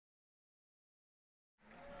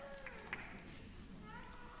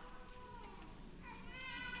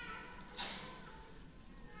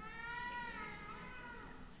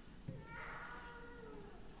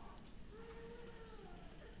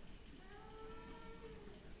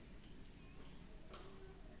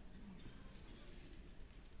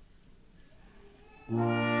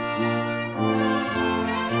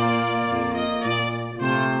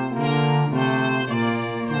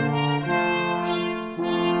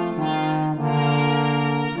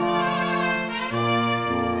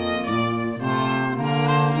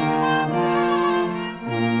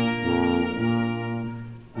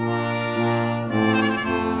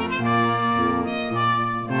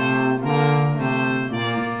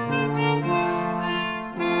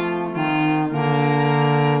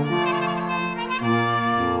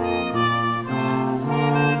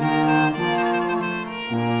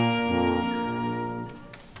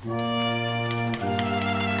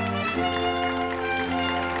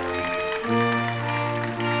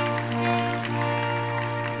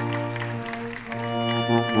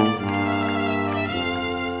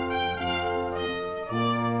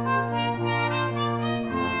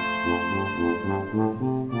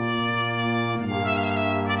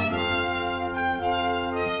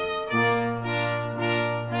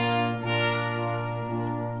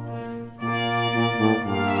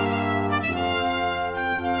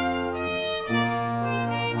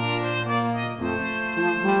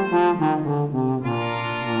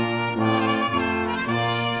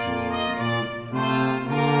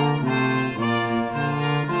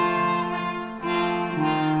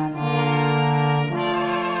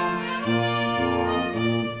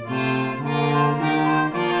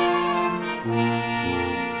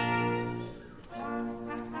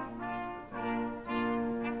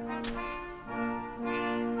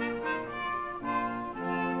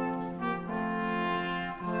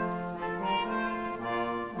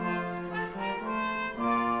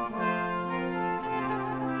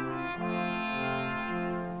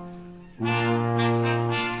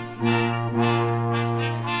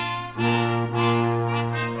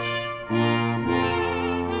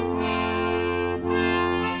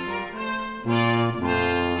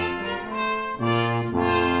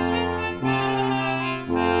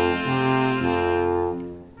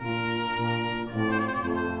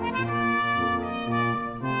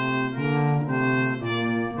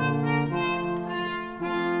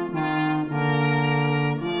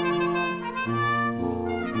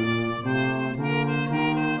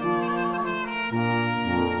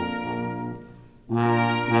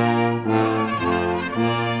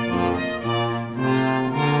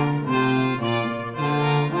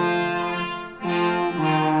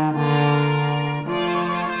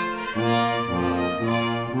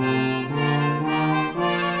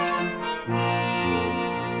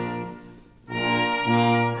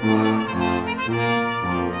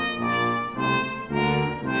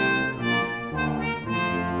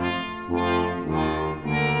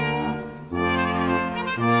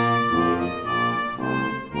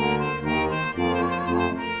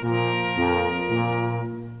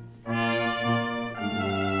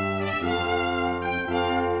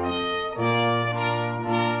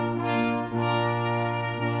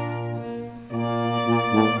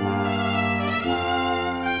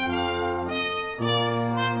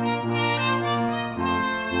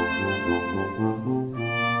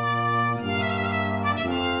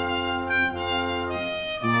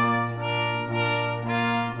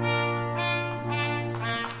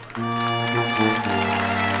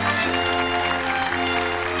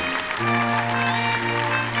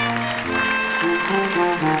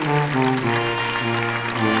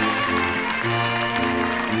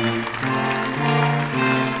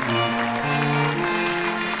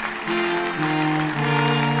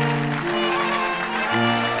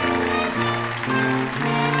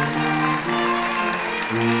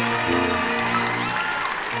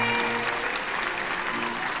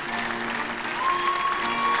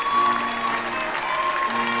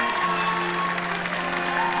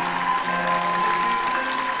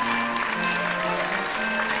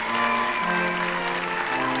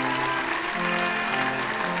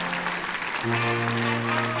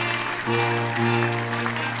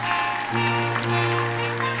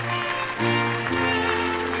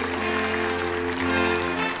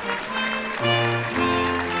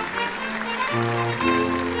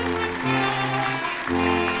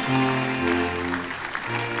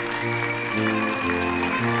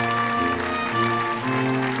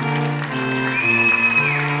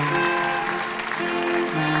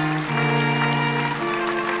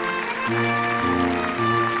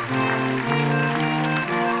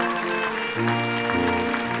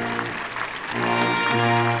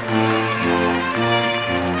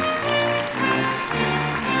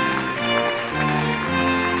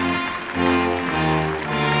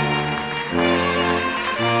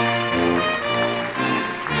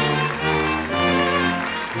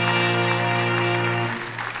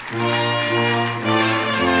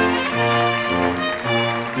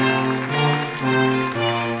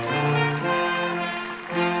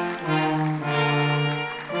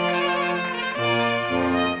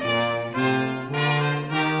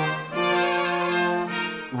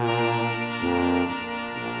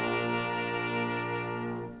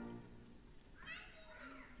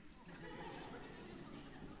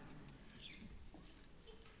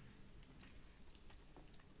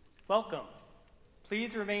Welcome.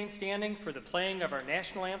 Please remain standing for the playing of our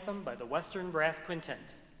national anthem by the Western Brass Quintet.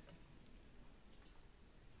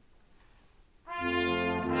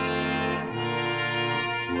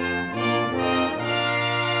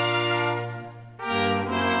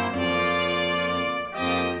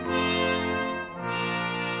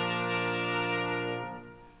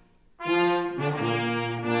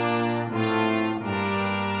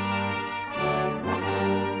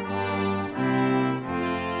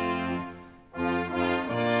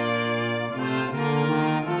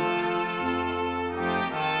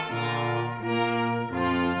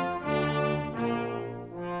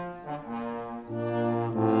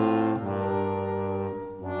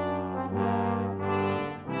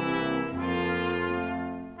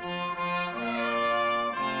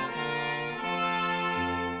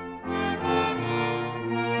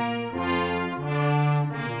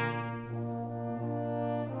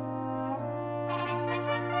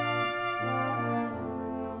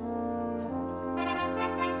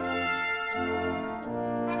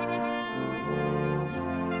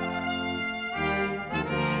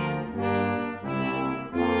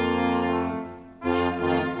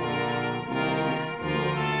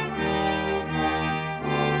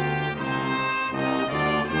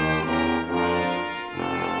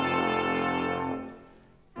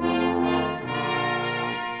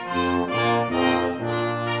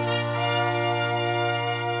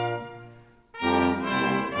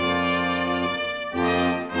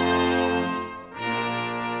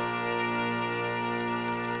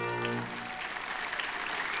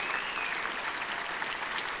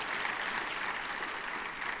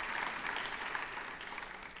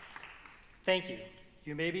 Thank you.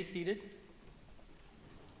 You may be seated.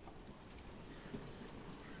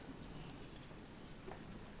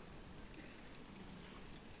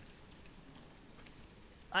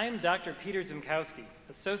 I am Dr. Peter Zimkowski,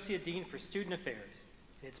 Associate Dean for Student Affairs.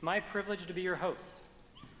 It's my privilege to be your host.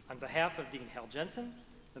 On behalf of Dean Hal Jensen,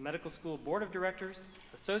 the Medical School Board of Directors,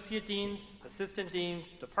 Associate Deans, Assistant Deans,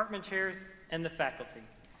 Department Chairs, and the faculty,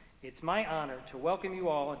 it's my honor to welcome you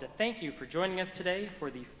all and to thank you for joining us today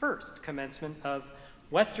for the first commencement of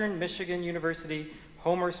Western Michigan University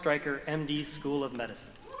Homer Stryker, MD School of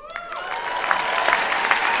Medicine.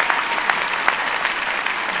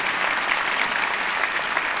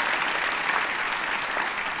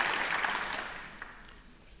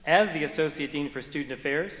 As the Associate Dean for Student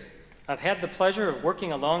Affairs, I've had the pleasure of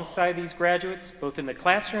working alongside these graduates both in the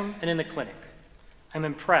classroom and in the clinic. I'm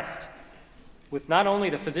impressed with not only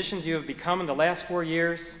the physicians you have become in the last 4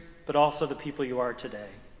 years, but also the people you are today.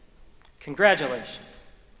 Congratulations.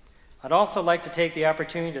 I'd also like to take the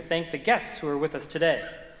opportunity to thank the guests who are with us today.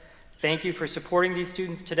 Thank you for supporting these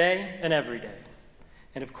students today and every day.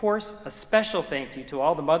 And of course, a special thank you to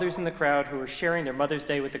all the mothers in the crowd who are sharing their Mother's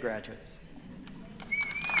Day with the graduates.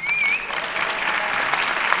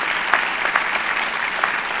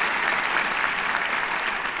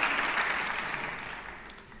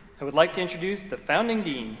 I would like to introduce the founding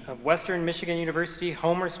dean of Western Michigan University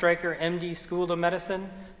Homer Stryker, MD School of Medicine,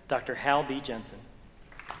 Dr. Hal B. Jensen.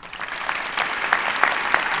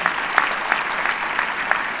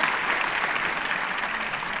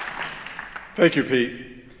 Thank you,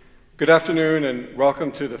 Pete. Good afternoon and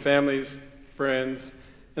welcome to the families, friends,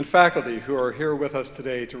 and faculty who are here with us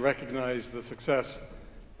today to recognize the success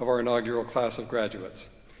of our inaugural class of graduates.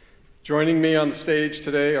 Joining me on the stage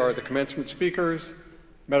today are the commencement speakers,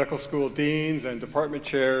 medical school deans and department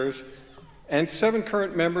chairs, and 7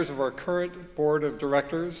 current members of our current board of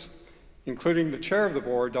directors, including the chair of the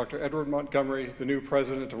board, Dr. Edward Montgomery, the new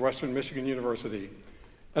president of Western Michigan University,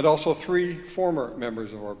 and also 3 former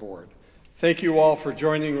members of our board. Thank you all for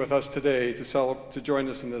joining with us today to join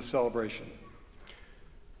us in this celebration.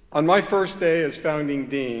 On my first day as founding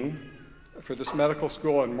dean for this medical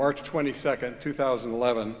school on March 22nd,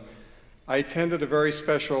 2011, I attended a very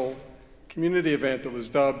special community event that was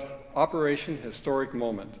dubbed Operation Historic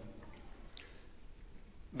Moment.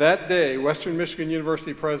 That day, Western Michigan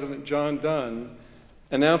University President John Dunn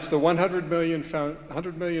announced the $100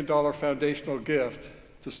 million foundational gift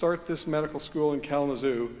to start this medical school in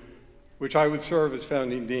Kalamazoo, which I would serve as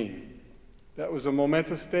founding dean. That was a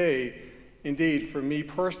momentous day indeed for me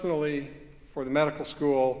personally, for the medical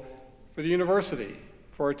school, for the university,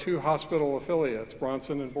 for our 2 hospital affiliates,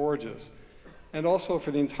 Bronson and Borges, and also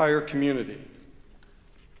for the entire community.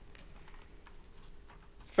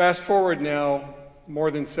 Fast forward now more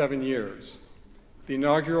than 7 years. The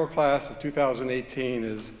inaugural class of 2018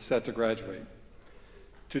 is set to graduate.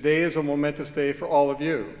 Today is a momentous day for all of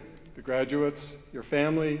you, the graduates, your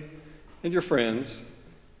family, and your friends,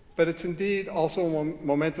 but it's indeed also a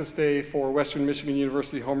momentous day for Western Michigan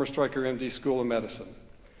University Homer Stryker, MD School of Medicine,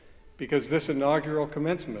 because this inaugural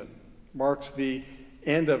commencement marks the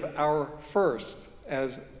end of our first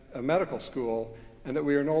as a medical school, and that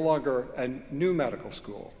we are no longer a new medical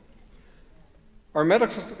school. Our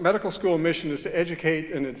medical school mission is to educate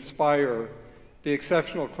and inspire the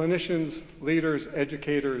exceptional clinicians, leaders,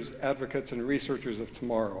 educators, advocates, and researchers of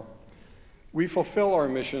tomorrow. We fulfill our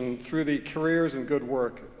mission through the careers and good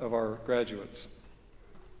work of our graduates.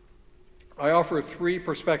 I offer 3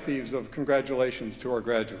 perspectives of congratulations to our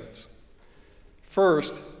graduates.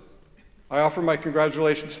 First, I offer my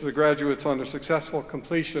congratulations to the graduates on their successful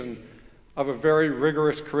completion of a very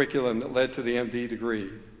rigorous curriculum that led to the MD degree.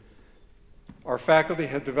 Our faculty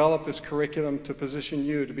have developed this curriculum to position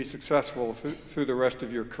you to be successful through the rest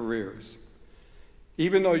of your careers.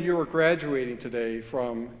 Even though you are graduating today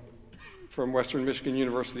from Western Michigan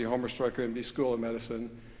University Homer Stryker, MD School of Medicine,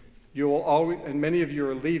 you will always, and many of you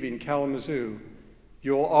are leaving Kalamazoo,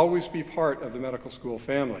 you will always be part of the medical school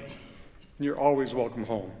family. You're always welcome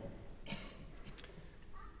home.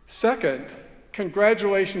 Second,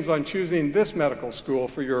 congratulations on choosing this medical school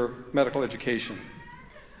for your medical education.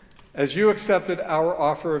 As you accepted our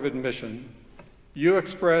offer of admission, you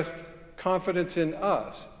expressed confidence in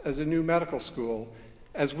us as a new medical school,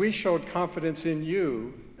 as we showed confidence in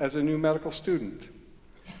you as a new medical student,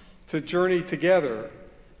 to journey together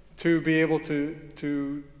to be able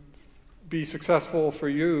to be successful for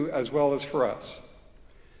you as well as for us.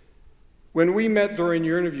 When we met during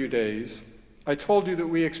your interview days, I told you that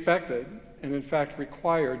we expected, and in fact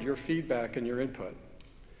required, your feedback and your input.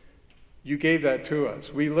 You gave that to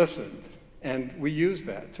us. We listened, and we used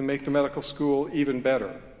that to make the medical school even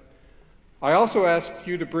better. I also ask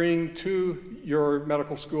you to bring to your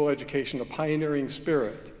medical school education a pioneering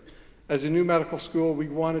spirit. As a new medical school, we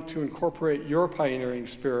wanted to incorporate your pioneering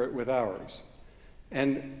spirit with ours,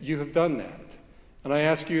 and you have done that. And I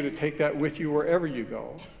ask you to take that with you wherever you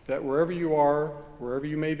go, that wherever you are, wherever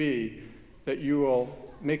you may be, that you will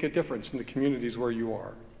make a difference in the communities where you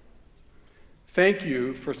are. Thank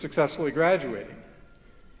you for successfully graduating,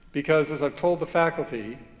 because as I've told the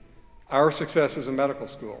faculty, our success as a medical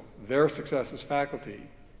school, their success as faculty,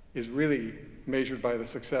 is really measured by the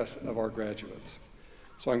success of our graduates.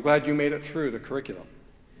 So I'm glad you made it through the curriculum.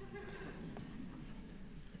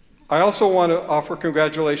 I also want to offer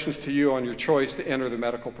congratulations to you on your choice to enter the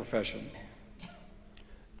medical profession.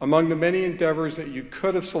 Among the many endeavors that you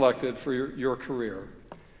could have selected for your career,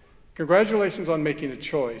 congratulations on making a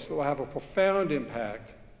choice that will have a profound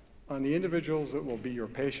impact on the individuals that will be your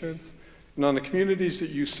patients and on the communities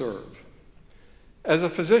that you serve. As a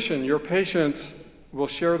physician, your patients will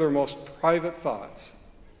share their most private thoughts,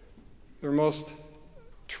 their most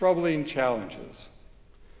troubling challenges.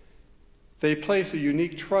 They place a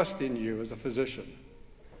unique trust in you as a physician.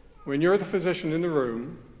 When you're the physician in the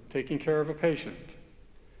room taking care of a patient,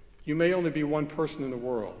 you may only be one person in the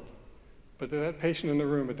world, but to that patient in the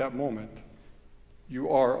room at that moment, you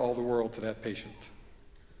are all the world to that patient.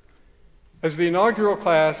 As the inaugural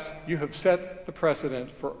class, you have set the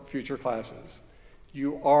precedent for future classes.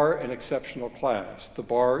 You are an exceptional class. The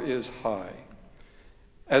bar is high.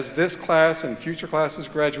 As this class and future classes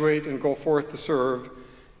graduate and go forth to serve,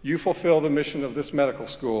 you fulfill the mission of this medical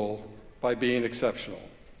school by being exceptional.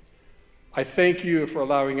 I thank you for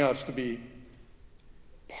allowing us to be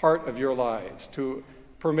part of your lives, to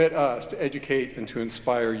permit us to educate and to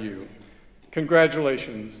inspire you.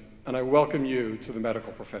 Congratulations, and I welcome you to the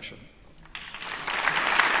medical profession.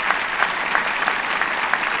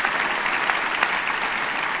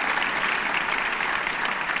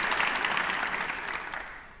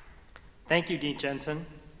 Thank you, Dean Jensen.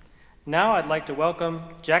 Now I'd like to welcome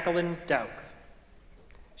Jacqueline Dauk.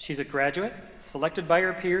 She's a graduate selected by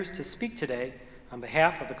her peers to speak today on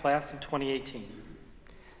behalf of the class of 2018.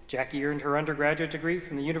 Jackie earned her undergraduate degree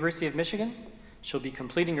from the University of Michigan. She'll be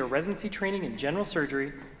completing her residency training in general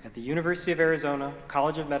surgery at the University of Arizona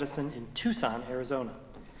College of Medicine in Tucson, Arizona.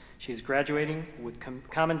 She is graduating with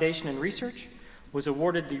commendation in research, was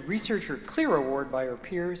awarded the Researcher Clear Award by her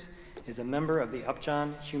peers, is a member of the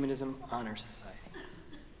Upjohn Humanism Honor Society.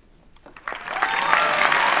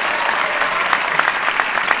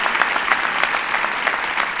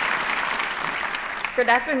 Good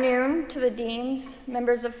afternoon to the deans,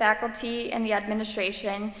 members of faculty and the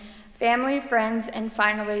administration, family, friends, and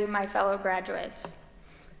finally, my fellow graduates.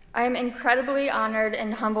 I am incredibly honored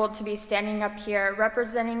and humbled to be standing up here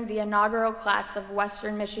representing the inaugural class of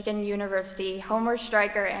Western Michigan University Homer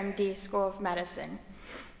Stryker, MD, School of Medicine.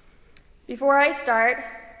 Before I start,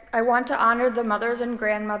 I want to honor the mothers and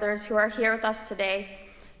grandmothers who are here with us today.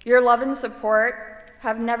 Your love and support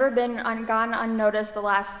have never gone unnoticed the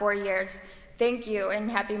last 4 years. Thank you and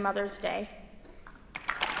happy Mother's Day.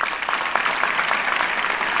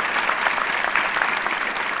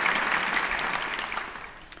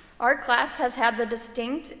 Our class has had the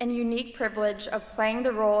distinct and unique privilege of playing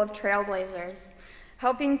the role of trailblazers,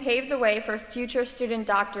 helping pave the way for future student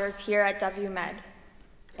doctors here at WMed.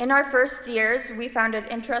 In our first years, we founded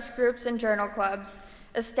interest groups and journal clubs,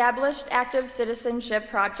 established active citizenship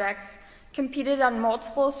projects, competed on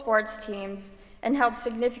multiple sports teams, and held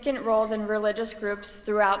significant roles in religious groups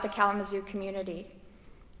throughout the Kalamazoo community.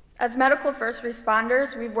 As medical first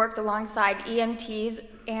responders, we've worked alongside EMTs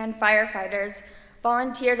and firefighters,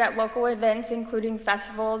 volunteered at local events including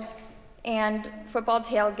festivals and football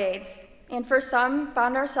tailgates, and for some,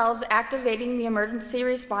 found ourselves activating the emergency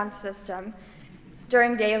response system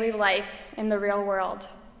during daily life in the real world.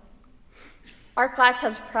 Our class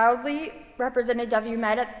has proudly represented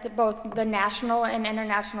WMed at both the national and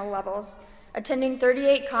international levels, attending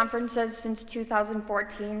 38 conferences since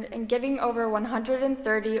 2014 and giving over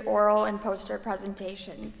 130 oral and poster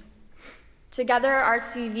presentations. Together, our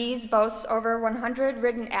CVs boast over 100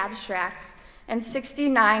 written abstracts and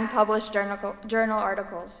 69 published journal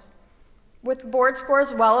articles. With board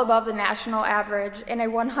scores well above the national average and a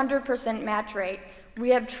 100% match rate, we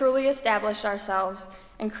have truly established ourselves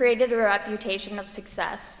and created a reputation of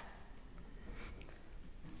success.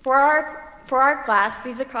 For our class,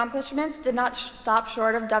 these accomplishments did not stop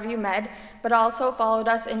short of WMed, but also followed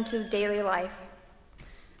us into daily life.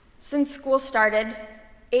 Since school started,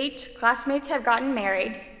 8 classmates have gotten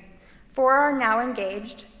married, 4 are now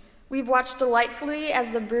engaged. We've watched delightfully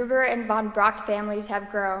as the Brugger and von Brock families have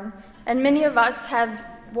grown, and many of us have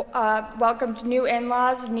welcomed new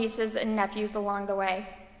in-laws, nieces, and nephews along the way.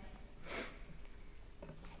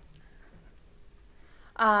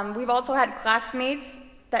 We've also had classmates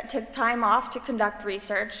that took time off to conduct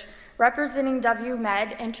research, representing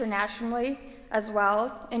WMed internationally as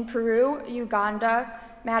well in Peru, Uganda,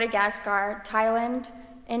 Madagascar, Thailand,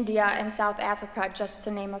 India, and South Africa, just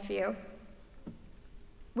to name a few.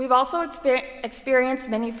 We've also experienced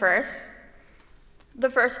many firsts. The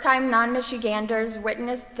first time non-Michiganders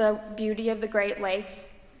witnessed the beauty of the Great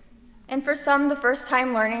Lakes, and for some, the first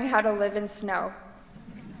time learning how to live in snow.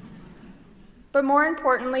 But more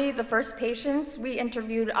importantly, the first patients we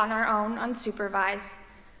interviewed on our own, unsupervised.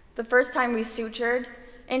 The first time we sutured,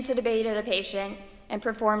 intubated a patient, and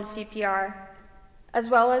performed CPR, as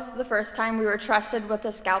well as the first time we were trusted with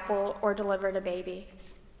a scalpel or delivered a baby.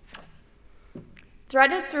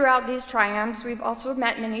 Threaded throughout these triumphs, we've also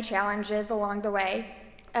met many challenges along the way.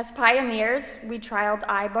 As pioneers, we trialed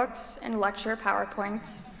iBooks and lecture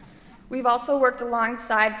PowerPoints. We've also worked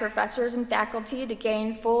alongside professors and faculty to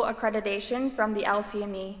gain full accreditation from the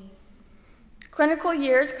LCME. Clinical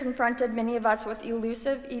years confronted many of us with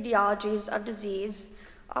elusive etiologies of disease,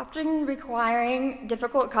 often requiring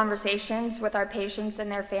difficult conversations with our patients and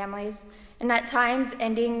their families, and at times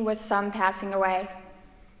ending with some passing away.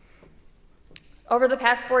 Over the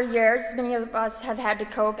past 4 years, many of us have had to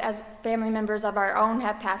cope as family members of our own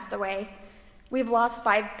have passed away. We've lost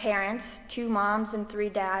 5 parents, 2 moms, and 3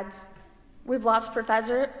 dads. We've lost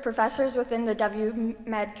professors within the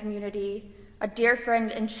WMed community, a dear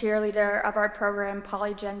friend and cheerleader of our program,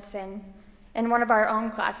 Polly Jensen, and one of our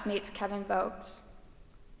own classmates, Kevin Vokes.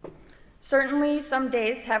 Certainly, some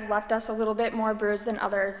days have left us a little bit more bruised than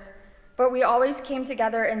others, but we always came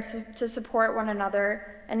together to support one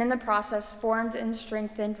another, and in the process formed and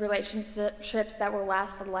strengthened relationships that will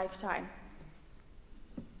last a lifetime.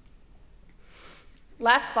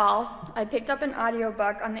 Last fall, I picked up an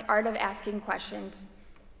audiobook on the art of asking questions.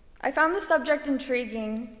 I found the subject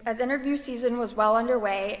intriguing as interview season was well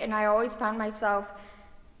underway, and I always found myself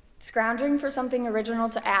scrounging for something original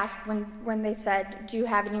to ask when they said, "Do you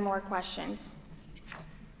have any more questions?"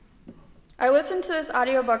 I listened to this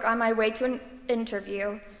audiobook on my way to an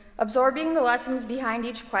interview, absorbing the lessons behind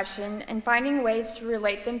each question and finding ways to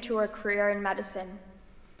relate them to a career in medicine.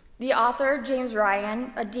 The author, James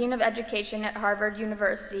Ryan, a dean of education at Harvard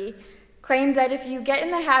University, claimed that if you get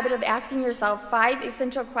in the habit of asking yourself 5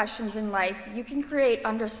 essential questions in life, you can create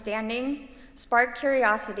understanding, spark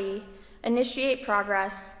curiosity, initiate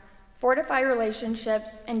progress, fortify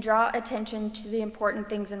relationships, and draw attention to the important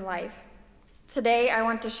things in life. Today, I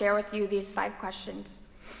want to share with you these 5 questions.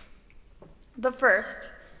 The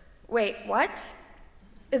first, wait, what?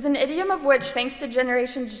 Is an idiom of which, thanks to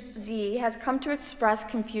Generation Z, has come to express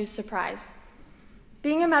confused surprise.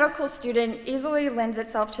 Being a medical student easily lends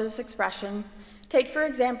itself to this expression. Take, for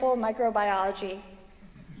example, microbiology.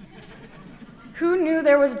 Who knew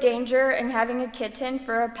there was danger in having a kitten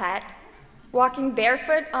for a pet, walking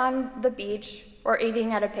barefoot on the beach, or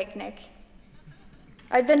eating at a picnic?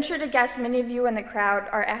 I'd venture to guess many of you in the crowd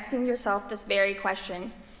are asking yourself this very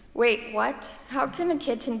question. Wait, what? How can a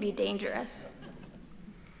kitten be dangerous?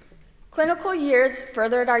 Clinical years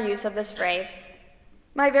furthered our use of this phrase.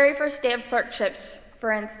 My very first day of clerkships,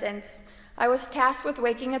 for instance, I was tasked with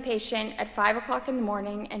waking a patient at 5 o'clock in the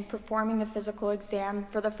morning and performing a physical exam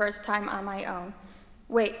for the first time on my own.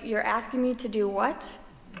 Wait, you're asking me to do what?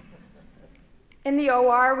 In the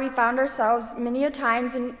OR, we found ourselves many a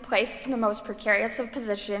times placed in the most precarious of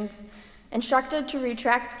positions, instructed to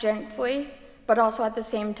retract gently, but also at the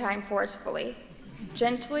same time forcefully.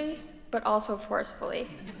 Gently, but also forcefully.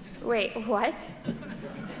 Wait, what?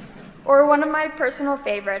 Or one of my personal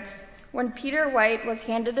favorites, when Peter White was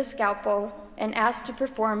handed a scalpel and asked to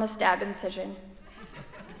perform a stab incision.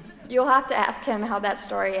 You'll have to ask him how that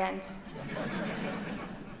story ends.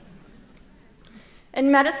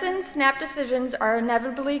 In medicine, snap decisions are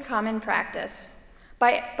inevitably common practice.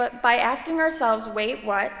 But by asking ourselves, wait,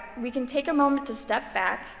 what, we can take a moment to step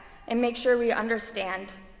back and make sure we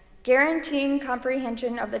understand, guaranteeing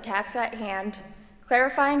comprehension of the tasks at hand,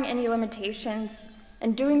 clarifying any limitations,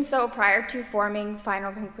 and doing so prior to forming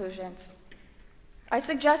final conclusions. I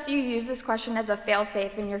suggest you use this question as a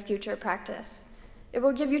fail-safe in your future practice. It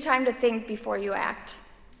will give you time to think before you act.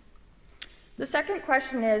 The second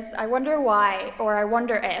question is, I wonder why, or I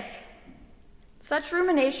wonder if. Such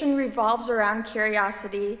rumination revolves around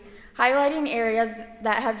curiosity, highlighting areas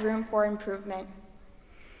that have room for improvement.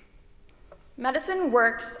 Medicine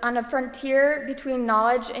works on a frontier between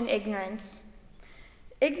knowledge and ignorance.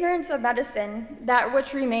 Ignorance of medicine, that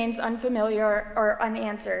which remains unfamiliar or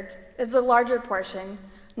unanswered, is the larger portion,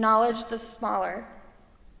 knowledge the smaller.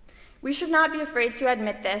 We should not be afraid to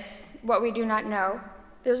admit this, what we do not know.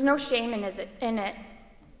 There's no shame in it.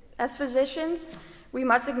 As physicians, we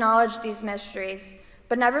must acknowledge these mysteries,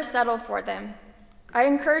 but never settle for them. I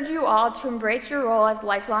encourage you all to embrace your role as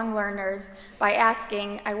lifelong learners by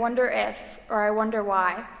asking, I wonder if, or I wonder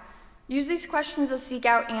why. Use these questions to seek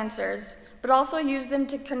out answers, but also use them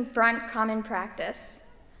to confront common practice.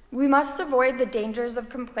 We must avoid the dangers of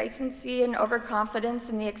complacency and overconfidence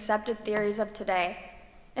in the accepted theories of today.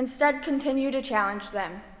 Instead, continue to challenge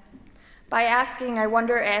them. By asking, I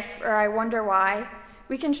wonder if, or I wonder why,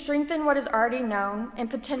 we can strengthen what is already known and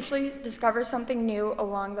potentially discover something new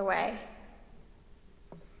along the way.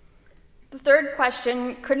 The third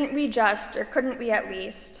question, couldn't we just, or couldn't we at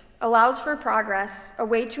least, allows for progress, a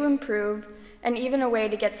way to improve, and even a way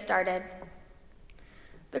to get started.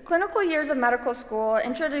 The clinical years of medical school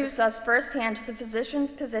introduce us firsthand to the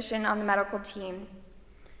physician's position on the medical team.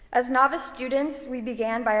 As novice students, we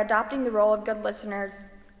began by adopting the role of good listeners,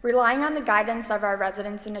 relying on the guidance of our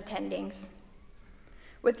residents and attendings.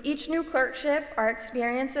 With each new clerkship, our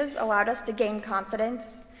experiences allowed us to gain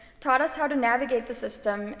confidence, taught us how to navigate the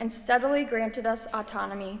system, and steadily granted us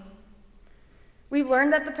autonomy. We've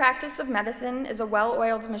learned that the practice of medicine is a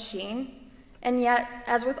well-oiled machine, and yet,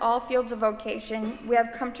 as with all fields of vocation, we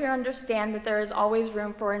have come to understand that there is always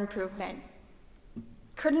room for improvement.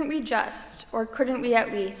 Couldn't we just, or couldn't we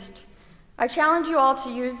at least? I challenge you all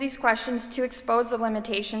to use these questions to expose the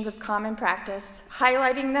limitations of common practice,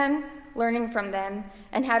 highlighting them, learning from them,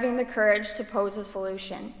 and having the courage to pose a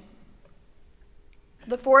solution.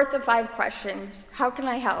 The fourth of 5 questions, how can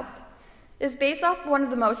I help, is based off one of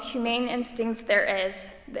the most humane instincts there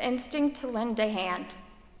is, the instinct to lend a hand.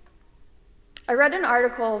 I read an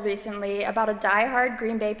article recently about a die-hard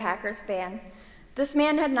Green Bay Packers fan. This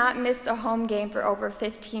man had not missed a home game for over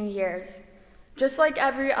 15 years. Just like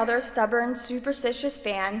every other stubborn, superstitious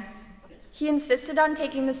fan, he insisted on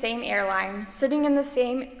taking the same airline, sitting in the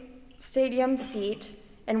same stadium seat,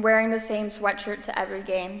 and wearing the same sweatshirt to every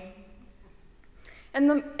game.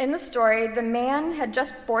 In the story, the man had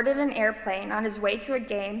just boarded an airplane on his way to a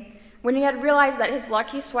game when he had realized that his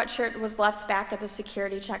lucky sweatshirt was left back at the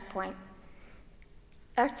security checkpoint.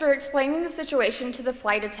 After explaining the situation to the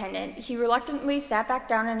flight attendant, he reluctantly sat back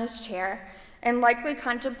down in his chair and likely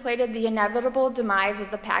contemplated the inevitable demise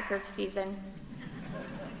of the Packers season.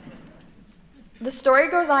 The story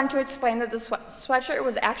goes on to explain that the sweatshirt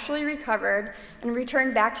was actually recovered and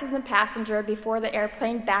returned back to the passenger before the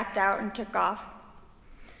airplane backed out and took off.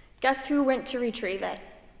 Guess who went to retrieve it?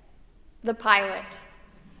 The pilot.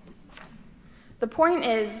 The point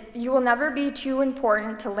is, you will never be too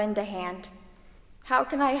important to lend a hand. How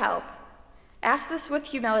can I help? Ask this with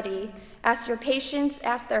humility. Ask your patients,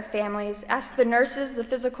 ask their families, ask the nurses, the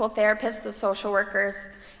physical therapists, the social workers.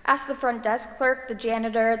 Ask the front desk clerk, the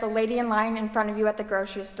janitor, the lady in line in front of you at the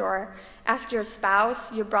grocery store. Ask your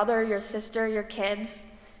spouse, your brother, your sister, your kids.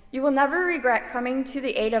 You will never regret coming to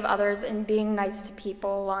the aid of others and being nice to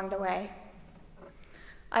people along the way.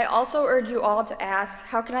 I also urge you all to ask,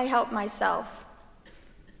 how can I help myself?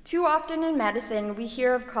 Too often in medicine, we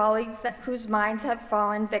hear of colleagues whose minds have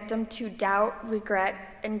fallen victim to doubt, regret,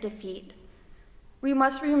 and defeat. We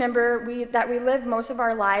must remember that we live most of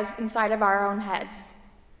our lives inside of our own heads.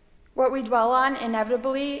 What we dwell on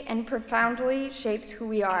inevitably and profoundly shapes who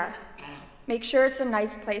we are. Make sure it's a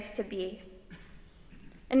nice place to be.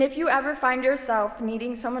 And if you ever find yourself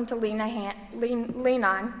needing someone to lean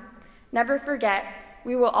on, never forget,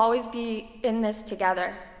 we will always be in this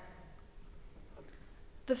together.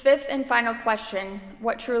 The fifth and final question,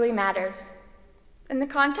 what truly matters? In the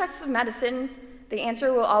context of medicine, the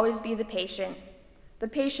answer will always be the patient. The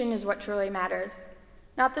patient is what truly matters.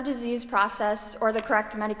 Not the disease process or the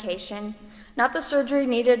correct medication, not the surgery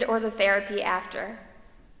needed or the therapy after.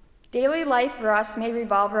 Daily life for us may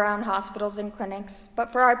revolve around hospitals and clinics,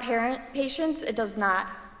 but for our patients, it does not.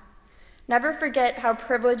 Never forget how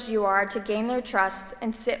privileged you are to gain their trust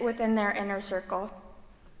and sit within their inner circle.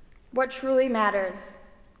 What truly matters?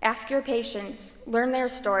 Ask your patients, learn their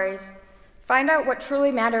stories, find out what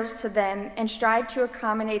truly matters to them, and strive to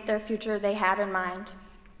accommodate their future they have in mind.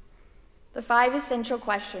 The 5 essential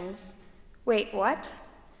questions. Wait, what?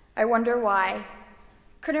 I wonder why.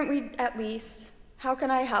 Couldn't we at least? How can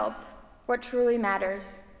I help? What truly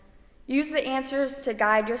matters? Use the answers to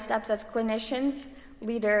guide your steps as clinicians,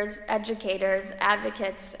 leaders, educators,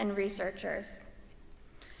 advocates, and researchers.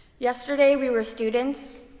 Yesterday we were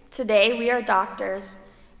students, today we are doctors,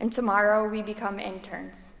 and tomorrow we become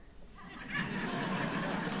interns.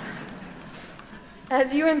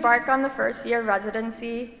 As you embark on the first year of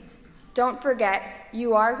residency, don't forget,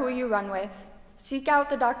 you are who you run with. Seek out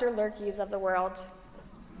the Dr. Lurkeys of the world.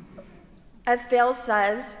 As Vail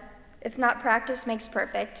says, it's not practice makes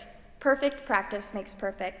perfect. Perfect practice makes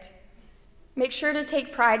perfect. Make sure to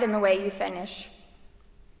take pride in the way you finish.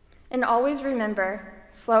 And always remember,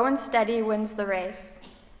 slow and steady wins the race.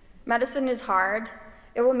 Medicine is hard.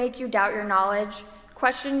 It will make you doubt your knowledge,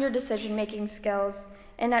 question your decision-making skills,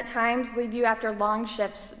 and at times leave you after long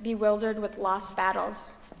shifts bewildered with lost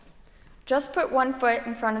battles. Just put one foot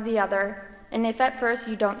in front of the other, and if at first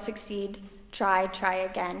you don't succeed, try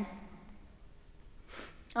again.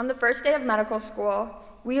 On the first day of medical school,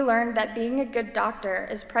 we learned that being a good doctor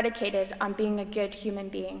is predicated on being a good human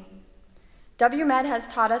being. WMed has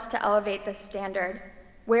taught us to elevate this standard,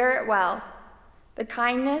 wear it well. The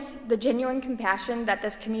kindness, the genuine compassion that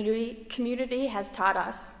this community has taught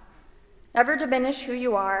us. Never diminish who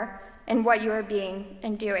you are and what you are being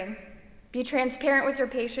and doing. Be transparent with your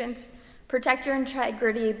patients, protect your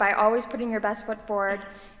integrity by always putting your best foot forward,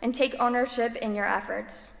 and take ownership in your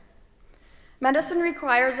efforts. Medicine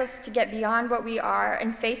requires us to get beyond what we are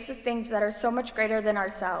and face the things that are so much greater than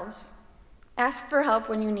ourselves. Ask for help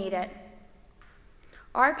when you need it.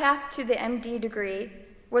 Our path to the MD degree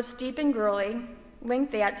was steep and grueling,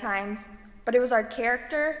 lengthy at times, but it was our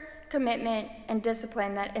character, commitment, and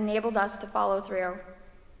discipline that enabled us to follow through.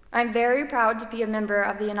 I'm very proud to be a member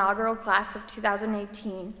of the inaugural class of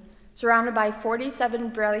 2018, surrounded by 47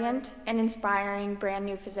 brilliant and inspiring brand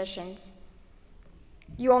new physicians.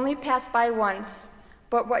 You only pass by once,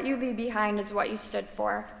 but what you leave behind is what you stood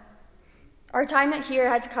for. Our time here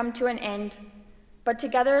has come to an end, but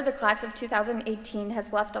together the class of 2018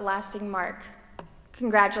 has left a lasting mark.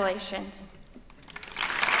 Congratulations.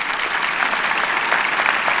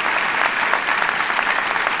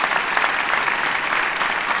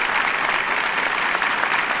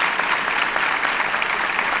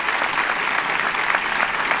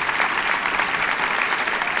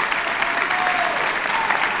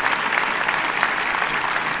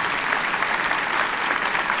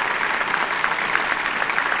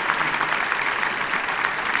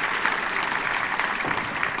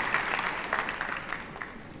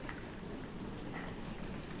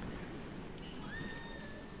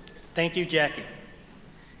 Thank you, Jackie.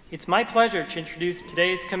 It's my pleasure to introduce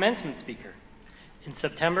today's commencement speaker. In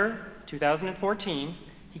September 2014,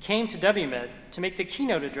 he came to WMed to make the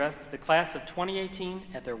keynote address to the class of 2018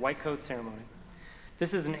 at their white coat ceremony.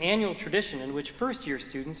 This is an annual tradition in which first-year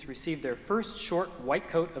students receive their first short white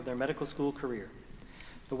coat of their medical school career.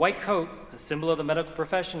 The white coat, a symbol of the medical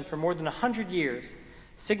profession for more than 100 years,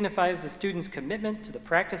 signifies the student's commitment to the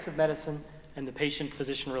practice of medicine and the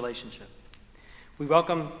patient-physician relationship. We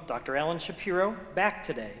welcome Dr. Alan Shapiro back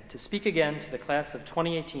today to speak again to the class of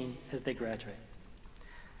 2018 as they graduate.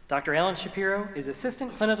 Dr. Alan Shapiro is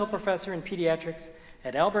Assistant Clinical Professor in Pediatrics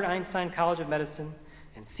at Albert Einstein College of Medicine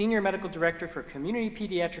and Senior Medical Director for Community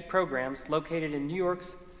Pediatric Programs located in New York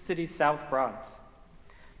City's South Bronx.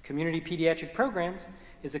 Community Pediatric Programs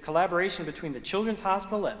is a collaboration between the Children's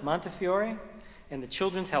Hospital at Montefiore and the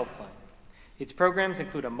Children's Health Fund. Its programs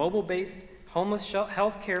include a mobile-based homeless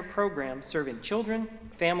health care program serving children,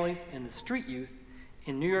 families, and the street youth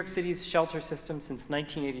in New York City's shelter system since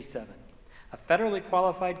 1987. A federally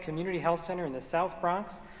qualified community health center in the South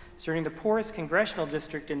Bronx, serving the poorest congressional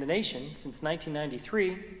district in the nation since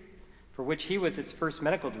 1993, for which he was its first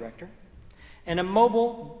medical director, and a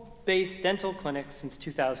mobile-based dental clinic since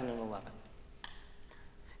 2011.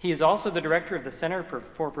 He is also the director of the Center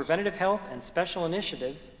for Preventative Health and Special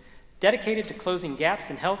Initiatives, dedicated to closing gaps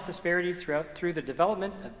in health disparities through the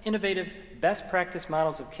development of innovative best practice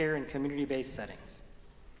models of care in community-based settings.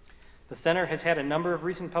 The center has had a number of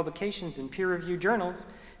recent publications in peer-reviewed journals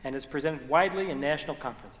and has presented widely in national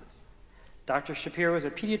conferences. Dr. Shapiro is a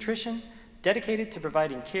pediatrician dedicated to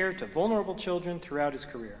providing care to vulnerable children throughout his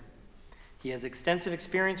career. He has extensive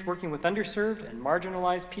experience working with underserved and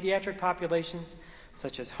marginalized pediatric populations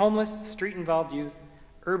such as homeless, street-involved youth,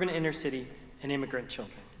 urban inner city, and immigrant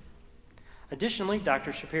children. Additionally,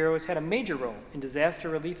 Dr. Shapiro has had a major role in disaster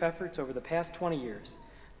relief efforts over the past 20 years,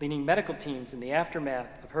 leading medical teams in the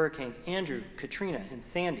aftermath of Hurricanes Andrew, Katrina, and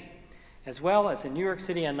Sandy, as well as in New York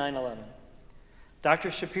City on 9/11.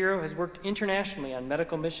 Dr. Shapiro has worked internationally on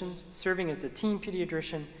medical missions, serving as a team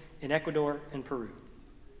pediatrician in Ecuador and Peru.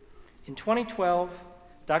 In 2012,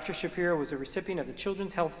 Dr. Shapiro was a recipient of the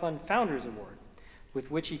Children's Health Fund Founders Award,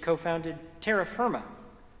 with which he co-founded Terra Firma,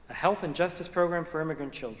 a health and justice program for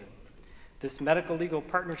immigrant children. This medical legal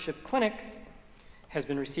partnership clinic has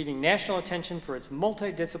been receiving national attention for its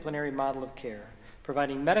multidisciplinary model of care,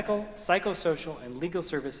 providing medical, psychosocial, and legal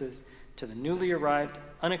services to the newly arrived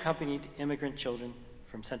unaccompanied immigrant children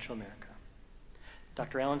from Central America.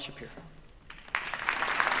 Dr. Alan Shapiro.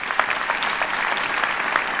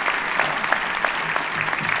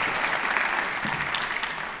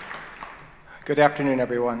 Good afternoon,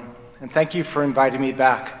 everyone, and thank you for inviting me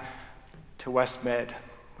back to WestMed,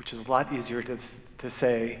 which is a lot easier to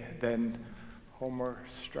say than Homer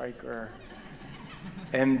Stryker,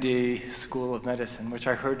 MD, School of Medicine, which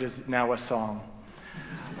I heard is now a song.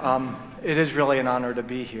 It is really an honor to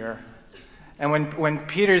be here. And when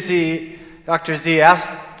Dr. Z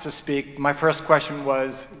asked to speak, my first question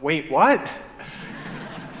was, wait, what?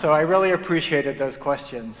 So I really appreciated those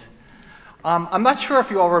questions. I'm not sure if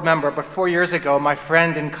you all remember, but 4 years ago, my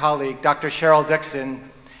friend and colleague, Dr. Cheryl Dixon,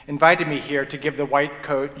 invited me here to give the White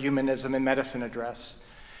Coat Humanism in Medicine address.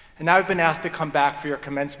 And now I've been asked to come back for your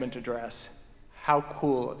commencement address. How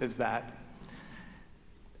cool is that?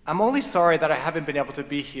 I'm only sorry that I haven't been able to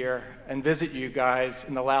be here and visit you guys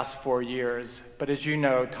in the last 4 years, but as you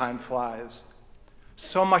know, time flies.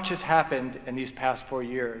 So much has happened in these past 4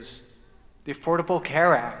 years. The Affordable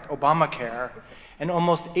Care Act, Obamacare, and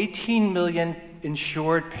almost 18 million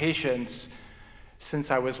insured patients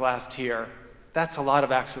since I was last here. That's a lot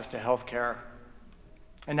of access to health care.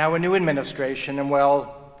 And now a new administration, and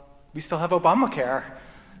well, we still have Obamacare.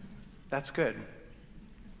 That's good.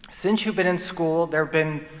 Since you've been in school, there have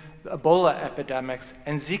been Ebola epidemics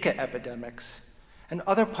and Zika epidemics, and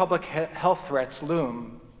other public health threats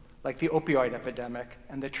loom, like the opioid epidemic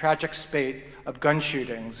and the tragic spate of gun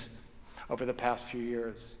shootings over the past few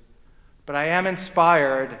years. But I am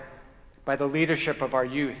inspired by the leadership of our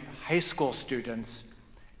youth, high school students,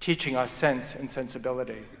 teaching us sense and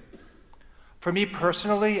sensibility. For me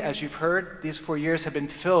personally, as you've heard, these 4 years have been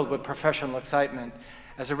filled with professional excitement,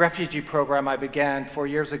 as a refugee program I began 4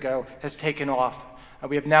 years ago has taken off, and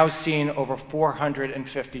we have now seen over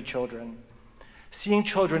 450 children. Seeing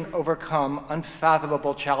children overcome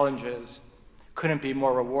unfathomable challenges couldn't be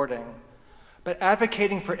more rewarding. But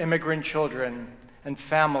advocating for immigrant children and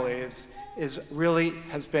families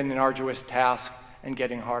has been an arduous task and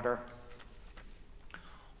getting harder.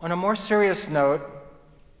 On a more serious note,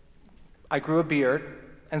 I grew a beard,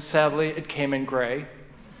 and sadly it came in gray.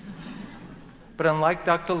 But unlike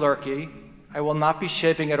Dr. Lurkey, I will not be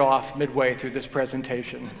shaving it off midway through this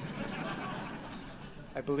presentation.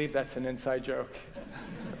 I believe that's an inside joke.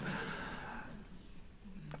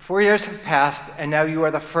 4 years have passed, and now you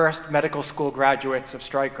are the first medical school graduates of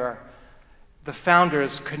Stryker. The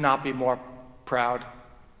founders could not be more proud.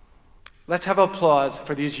 Let's have applause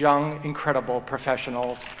for these young, incredible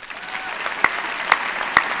professionals.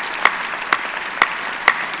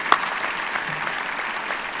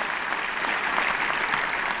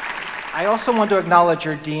 I also want to acknowledge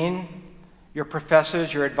your dean, your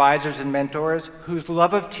professors, your advisors and mentors, whose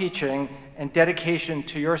love of teaching and dedication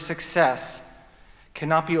to your success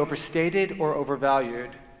cannot be overstated or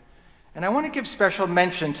overvalued. And I want to give special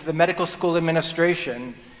mention to the medical school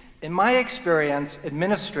administration. In my experience,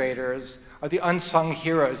 administrators are the unsung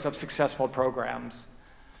heroes of successful programs.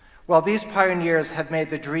 While these pioneers have made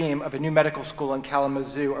the dream of a new medical school in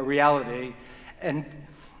Kalamazoo a reality, and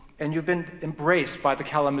you've been embraced by the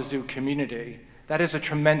Kalamazoo community, that is a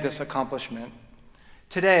tremendous accomplishment.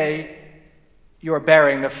 Today, you are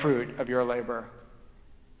bearing the fruit of your labor.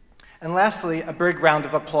 And lastly, a big round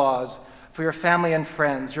of applause for your family and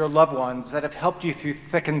friends, your loved ones that have helped you through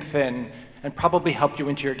thick and thin and probably helped you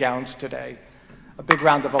into your gowns today. A big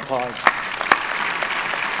round of applause.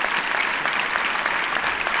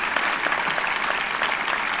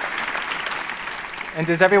 And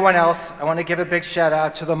as everyone else, I want to give a big shout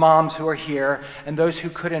out to the moms who are here and those who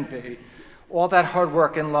couldn't be. All that hard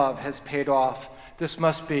work and love has paid off. This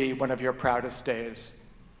must be one of your proudest days.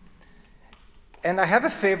 And I have a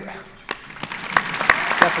favor.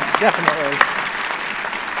 Definitely.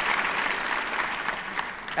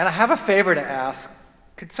 And I have a favor to ask.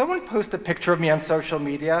 Could someone post a picture of me on social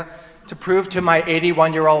media to prove to my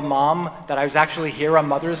 81-year-old mom that I was actually here on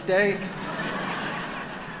Mother's Day?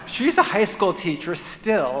 She's a high school teacher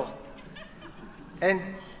still, and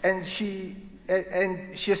she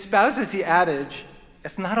espouses the adage,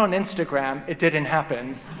 if not on Instagram, it didn't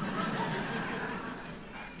happen.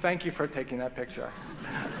 Thank you for taking that picture.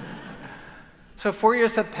 So 4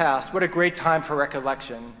 years have passed. What a great time for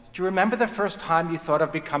recollection. Do you remember the first time you thought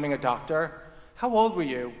of becoming a doctor? How old were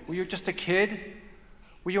you? Were you just a kid?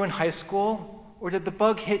 Were you in high school? Or did the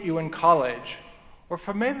bug hit you in college? Or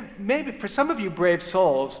for maybe for some of you brave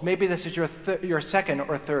souls, maybe this is your second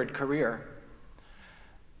or third career.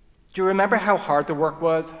 Do you remember how hard the work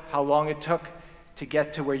was, how long it took to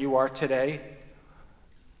get to where you are today?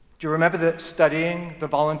 Do you remember the studying, the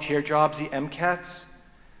volunteer jobs, the MCATs?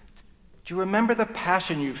 Do you remember the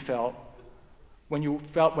passion you felt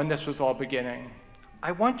when this was all beginning?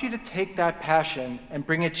 I want you to take that passion and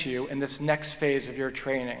bring it to you in this next phase of your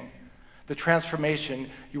training. the transformation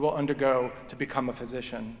you will undergo to become a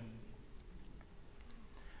physician.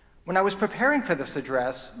 When I was preparing for this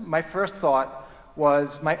address, my first thought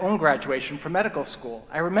was my own graduation from medical school.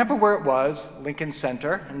 I remember where it was, Lincoln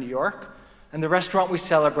Center in New York, and the restaurant we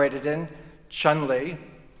celebrated in, Chun-Li.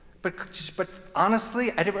 But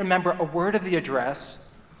honestly, I didn't remember a word of the address,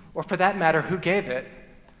 or for that matter, who gave it.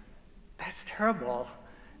 That's terrible.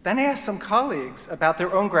 Then I asked some colleagues about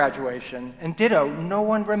their own graduation, and ditto, no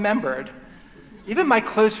one remembered. Even my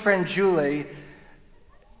close friend Julie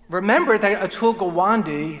remembered that Atul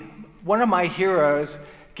Gawande, one of my heroes,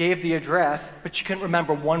 gave the address, but she couldn't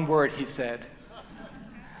remember one word he said.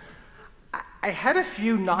 I had a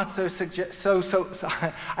few not so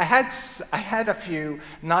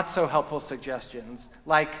helpful suggestions,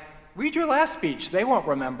 like read your last speech, they won't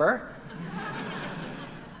remember.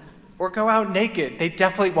 Or go out naked, they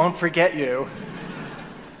definitely won't forget you.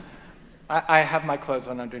 I have my clothes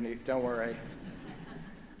on underneath, don't worry.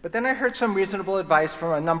 But then I heard some reasonable advice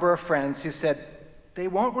from a number of friends who said, they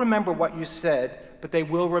won't remember what you said, but they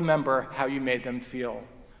will remember how you made them feel,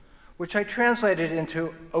 which I translated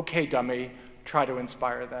into, okay, dummy, try to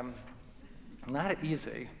inspire them. Not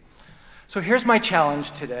easy. So here's my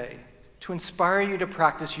challenge today. To inspire you to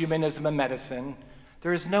practice humanism and medicine,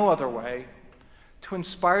 there is no other way. To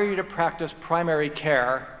inspire you to practice primary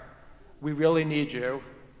care, we really need you.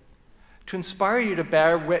 To inspire you to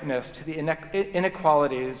bear witness to the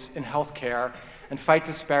inequalities in healthcare and fight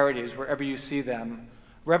disparities wherever you see them.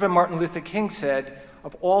 Reverend Martin Luther King said,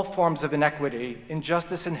 of all forms of inequity,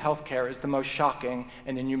 injustice in healthcare is the most shocking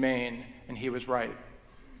and inhumane, and he was right.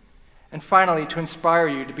 And finally, to inspire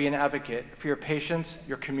you to be an advocate for your patients,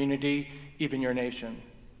 your community, even your nation.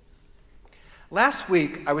 Last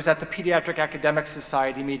week, I was at the Pediatric Academic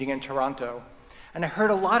Society meeting in Toronto, and I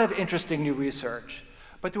heard a lot of interesting new research,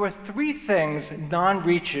 but there were three things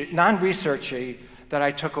non-researchy that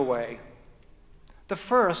I took away. The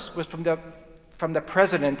first was from the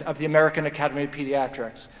president of the American Academy of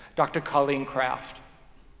Pediatrics, Dr. Colleen Kraft.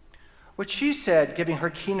 What she said, giving her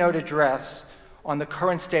keynote address on the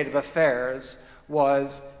current state of affairs,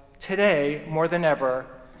 was, today, more than ever,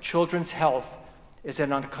 children's health is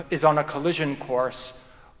on a collision course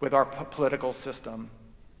with our political system.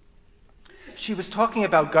 She was talking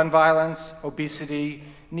about gun violence, obesity,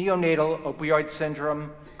 neonatal opioid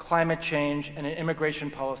syndrome, climate change, and an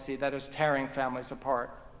immigration policy that is tearing families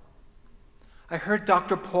apart. I heard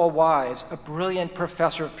Dr. Paul Wise, a brilliant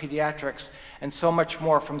professor of pediatrics and so much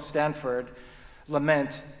more from Stanford,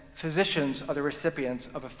 lament, physicians are the recipients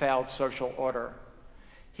of a failed social order.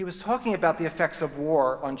 He was talking about the effects of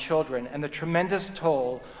war on children and the tremendous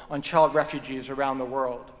toll on child refugees around the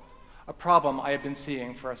world, a problem I have been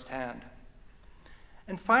seeing firsthand.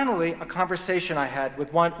 And finally, a conversation I had with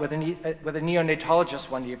a neonatologist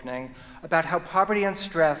one evening about how poverty and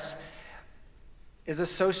stress is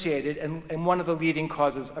associated and one of the leading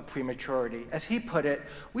causes of prematurity. As he put it,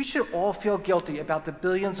 we should all feel guilty about the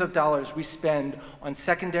billions of dollars we spend on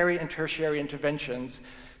secondary and tertiary interventions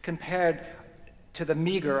compared to the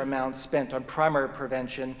meager amounts spent on primary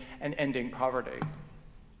prevention and ending poverty.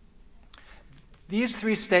 These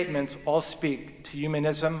three statements all speak to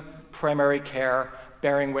humanism, primary care,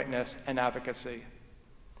 bearing witness, and advocacy.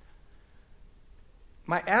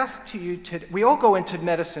 My ask to you today, we all go into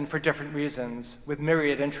medicine for different reasons with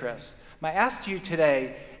myriad interests. My ask to you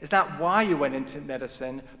today is not why you went into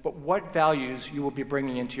medicine, but what values you will be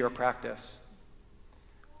bringing into your practice.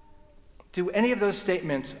 Do any of those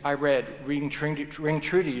statements I read ring true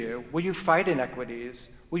to you? Will you fight inequities?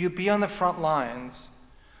 Will you be on the front lines?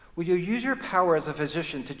 Will you use your power as a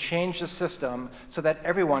physician to change the system so that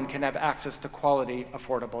everyone can have access to quality,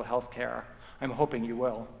 affordable health care? I'm hoping you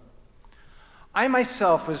will. I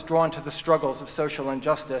myself was drawn to the struggles of social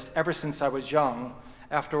injustice ever since I was young.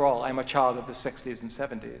 After all, I'm a child of the 60s and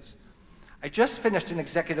 70s. I just finished an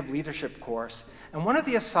executive leadership course, and one of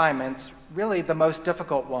the assignments, really the most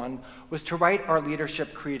difficult one, was to write our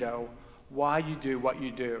leadership credo, why you do what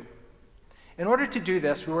you do. In order to do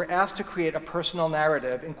this, we were asked to create a personal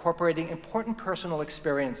narrative incorporating important personal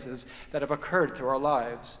experiences that have occurred through our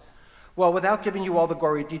lives. Well, without giving you all the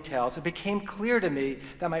gory details, it became clear to me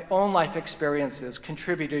that my own life experiences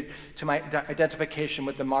contributed to my identification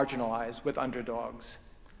with the marginalized, with underdogs.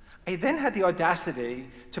 I then had the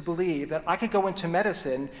audacity to believe that I could go into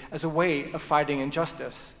medicine as a way of fighting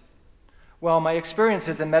injustice. Well, my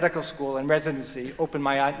experiences in medical school and residency opened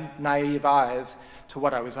my naive eyes to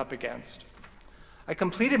what I was up against. I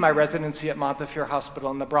completed my residency at Montefiore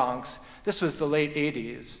Hospital in the Bronx. This was the late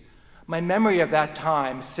 80s. My memory of that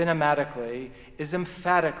time, cinematically, is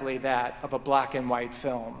emphatically that of a black and white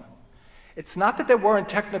film. It's not that there weren't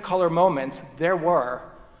Technicolor moments, there were,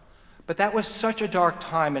 but that was such a dark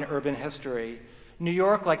time in urban history. New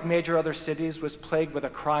York, like major other cities, was plagued with a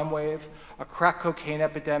crime wave, a crack cocaine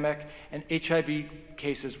epidemic, and HIV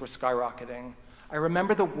cases were skyrocketing. I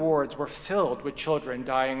remember the wards were filled with children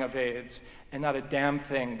dying of AIDS, and not a damn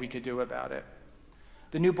thing we could do about it.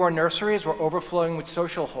 The newborn nurseries were overflowing with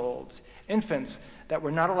social holds, infants that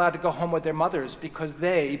were not allowed to go home with their mothers because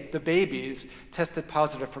they, the babies, tested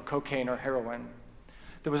positive for cocaine or heroin.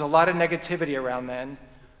 There was a lot of negativity around then,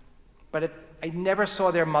 but I never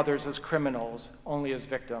saw their mothers as criminals, only as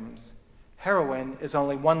victims. Heroine is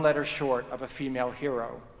only one letter short of a female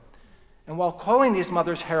hero. And while calling these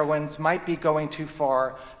mothers heroines might be going too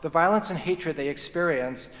far, the violence and hatred they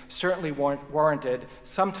experienced certainly warranted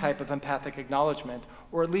some type of empathic acknowledgement,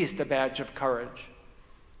 or at least a badge of courage.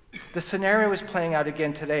 The scenario is playing out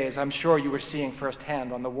again today, as I'm sure you were seeing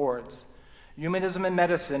firsthand on the wards. Humanism in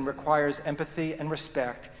medicine requires empathy and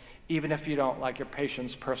respect, even if you don't like your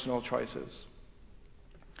patient's personal choices.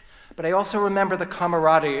 But I also remember the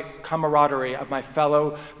camaraderie of my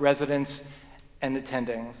fellow residents and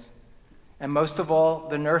attendings, and most of all,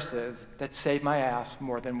 the nurses that saved my ass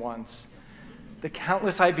more than once. The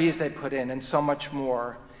countless IVs they put in and so much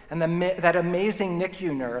more, and that amazing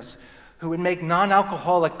NICU nurse who would make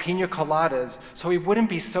non-alcoholic pina coladas so he wouldn't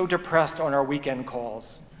be so depressed on our weekend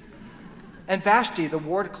calls. And Vashti, the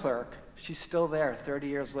ward clerk, she's still there 30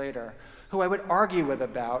 years later, who I would argue with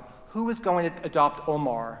about who was going to adopt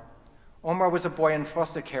Omar. Omar was a boy in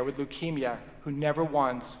foster care with leukemia who never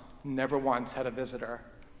once had a visitor.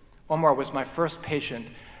 Omar was my first patient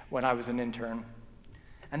when I was an intern.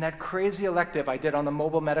 And that crazy elective I did on the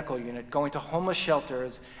mobile medical unit, going to homeless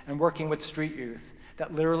shelters and working with street youth,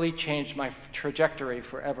 that literally changed my trajectory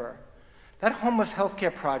forever. That homeless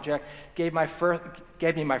healthcare project gave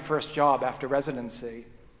me my first job after residency.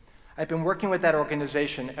 I've been working with that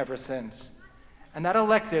organization ever since. And that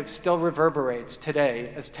elective still reverberates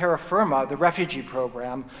today, as Terra Firma, the refugee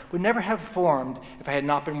program, would never have formed if I had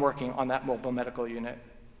not been working on that mobile medical unit.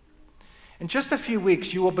 In just a few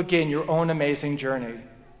weeks, you will begin your own amazing journey.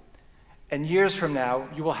 And years from now,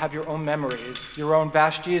 you will have your own memories, your own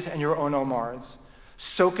Vashtis and your own Omars.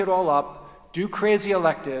 Soak it all up, do crazy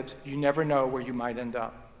electives, you never know where you might end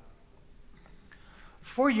up.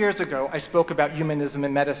 4 years ago, I spoke about humanism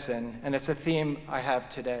in medicine, and it's a theme I have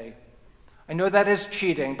today. I know that is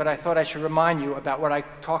cheating, but I thought I should remind you about what I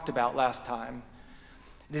talked about last time.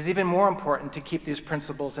 It is even more important to keep these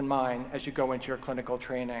principles in mind as you go into your clinical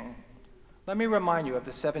training. Let me remind you of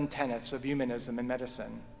the 7 tenets of humanism in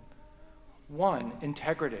medicine. 1,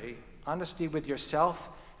 integrity, honesty with yourself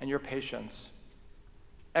and your patients.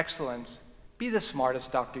 Excellence, be the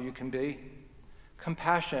smartest doctor you can be.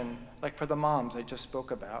 Compassion, like for the moms I just spoke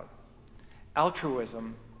about.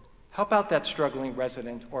 Altruism, help out that struggling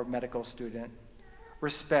resident or medical student.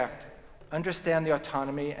 Respect, understand the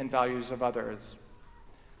autonomy and values of others.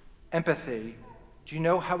 Empathy, do you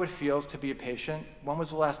know how it feels to be a patient? When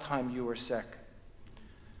was the last time you were sick?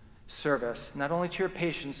 Service, not only to your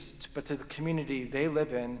patients, but to the community they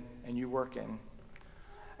live in and you work in.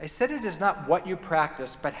 I said it is not what you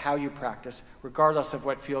practice, but how you practice, regardless of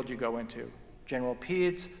what field you go into. General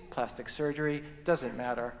peds, plastic surgery, doesn't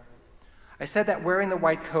matter. I said that wearing the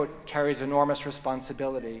white coat carries enormous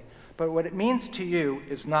responsibility, but what it means to you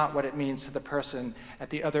is not what it means to the person at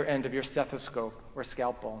the other end of your stethoscope or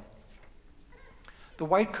scalpel. The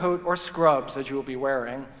white coat, or scrubs as you will be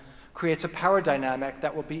wearing, creates a power dynamic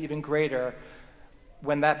that will be even greater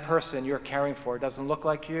when that person you're caring for doesn't look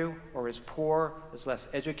like you, or is poor, is less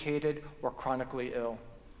educated, or chronically ill.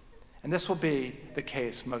 And this will be the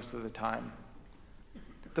case most of the time.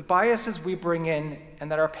 The biases we bring in and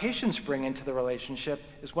that our patients bring into the relationship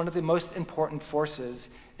is one of the most important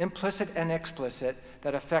forces, implicit and explicit,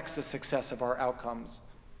 that affects the success of our outcomes.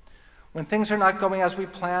 When things are not going as we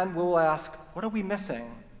planned, we'll ask, what are we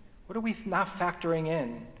missing? What are we not factoring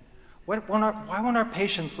in? Why won't our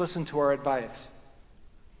patients listen to our advice?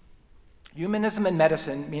 Humanism in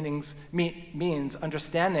medicine means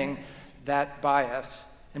understanding that bias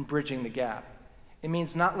and bridging the gap. It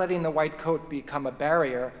means not letting the white coat become a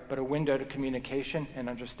barrier, but a window to communication and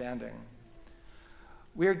understanding.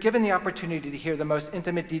 We are given the opportunity to hear the most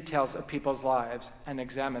intimate details of people's lives and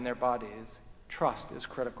examine their bodies. Trust is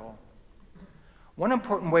critical. One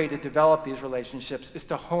important way to develop these relationships is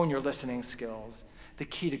to hone your listening skills, the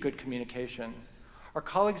key to good communication. Our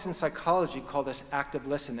colleagues in psychology call this active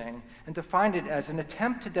listening and define it as an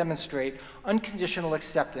attempt to demonstrate unconditional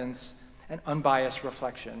acceptance and unbiased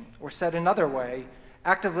reflection. Or said another way,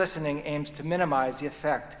 active listening aims to minimize the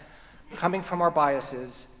effect coming from our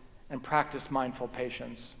biases and practice mindful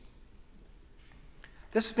patience.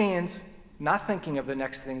 This means not thinking of the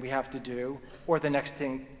next thing we have to do, or the next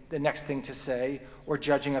thing to say, or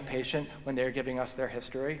judging a patient when they're giving us their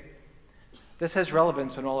history. This has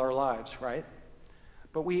relevance in all our lives, right?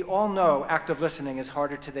 But we all know active listening is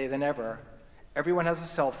harder today than ever. Everyone has a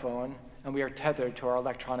cell phone, and we are tethered to our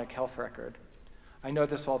electronic health record. I know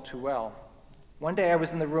this all too well. One day I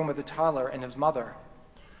was in the room with a toddler and his mother.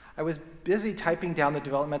 I was busy typing down the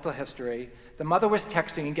developmental history. The mother was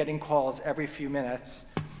texting and getting calls every few minutes,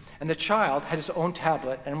 and the child had his own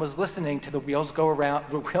tablet and was listening to the wheels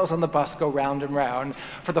on the bus go round and round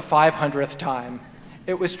for the 500th time.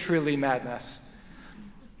 It was truly madness.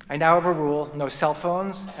 I now have a rule, no cell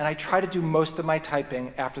phones, and I try to do most of my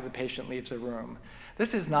typing after the patient leaves the room.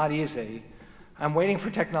 This is not easy. I'm waiting for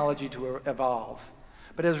technology to evolve.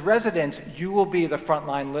 But as residents, you will be the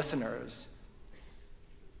frontline listeners.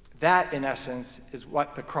 That, in essence, is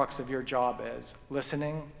what the crux of your job is: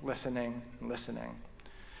 listening, listening, and listening.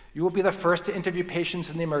 You will be the first to interview patients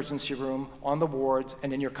in the emergency room, on the wards,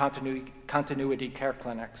 and in your continuity care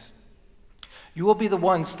clinics. You will be the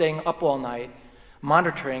one staying up all night,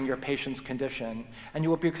 monitoring your patient's condition, and you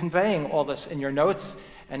will be conveying all this in your notes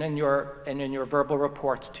and in your verbal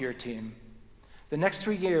reports to your team. The next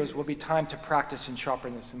 3 years will be time to practice and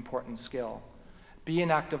sharpen this important skill. Be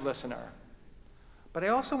an active listener. But I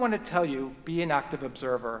also want to tell you, be an active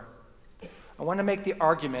observer. I want to make the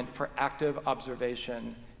argument for active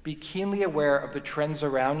observation. Be keenly aware of the trends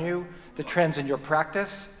around you, the trends in your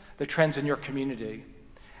practice, the trends in your community.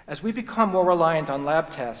 As we become more reliant on lab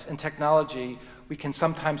tests and technology, we can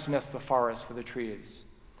sometimes miss the forest for the trees.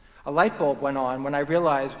 A light bulb went on when I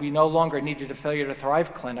realized we no longer needed a Failure to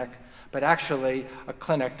Thrive clinic, but actually a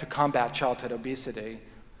clinic to combat childhood obesity.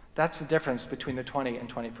 That's the difference between the 20th and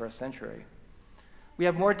 21st century. We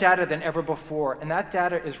have more data than ever before, and that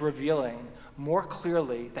data is revealing more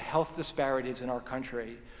clearly the health disparities in our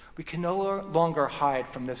country. We can no longer hide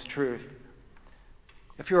from this truth.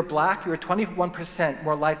 If you're Black, you're 21%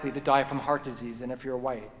 more likely to die from heart disease than if you're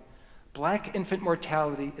white. Black infant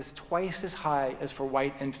mortality is twice as high as for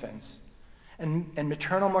white infants. And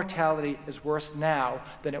maternal mortality is worse now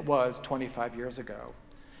than it was 25 years ago.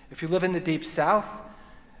 If you live in the Deep South,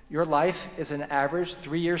 your life is an average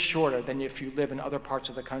 3 years shorter than if you live in other parts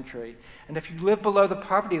of the country. And if you live below the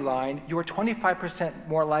poverty line, you are 25%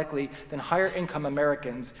 more likely than higher income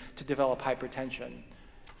Americans to develop hypertension.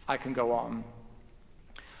 I can go on.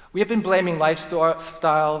 We have been blaming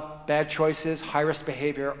lifestyle, bad choices, high-risk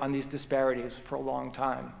behavior on these disparities for a long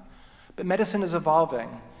time. But medicine is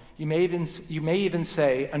evolving. You may even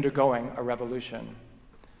say undergoing a revolution.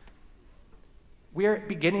 We are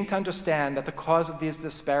beginning to understand that the cause of these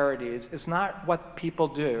disparities is not what people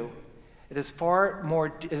do. It is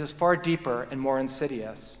far deeper and more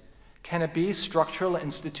insidious. Can it be structural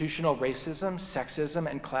institutional racism,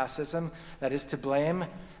 sexism, and classism that is to blame?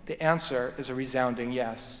 The answer is a resounding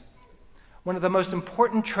yes. One of the most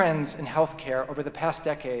important trends in healthcare over the past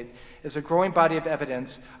decade is a growing body of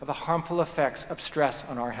evidence of the harmful effects of stress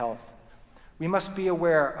on our health. We must be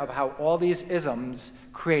aware of how all these isms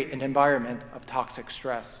create an environment of toxic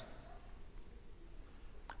stress.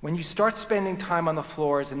 When you start spending time on the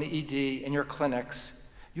floors in the ED in your clinics,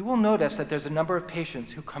 you will notice that there's a number of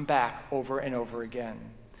patients who come back over and over again.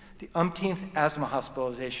 The umpteenth asthma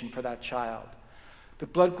hospitalization for that child, the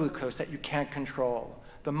blood glucose that you can't control,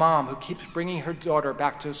 the mom who keeps bringing her daughter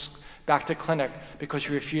back to clinic because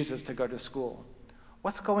she refuses to go to school.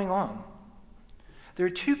 What's going on? There are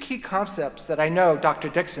two key concepts that I know Dr.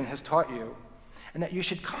 Dixon has taught you, and that you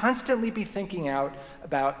should constantly be thinking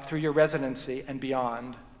about through your residency and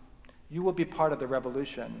beyond. You will be part of the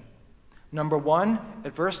revolution. Number one,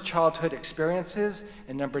 adverse childhood experiences,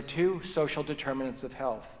 and number two, social determinants of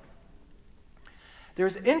health. There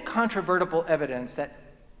is incontrovertible evidence that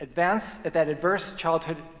adverse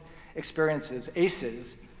childhood experiences,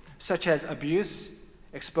 ACEs, such as abuse,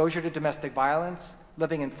 exposure to domestic violence,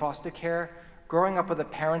 living in foster care, growing up with a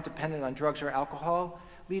parent dependent on drugs or alcohol,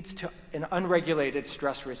 leads to an unregulated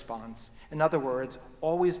stress response. In other words,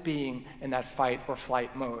 always being in that fight or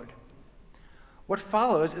flight mode. What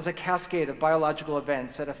follows is a cascade of biological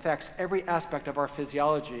events that affects every aspect of our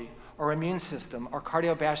physiology, our immune system, our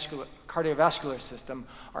cardiovascular system,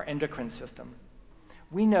 our endocrine system.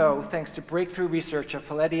 We know, thanks to breakthrough research of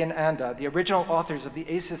Felitti and Anda, the original authors of the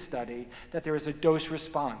ACEs study, that there is a dose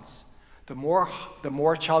response. The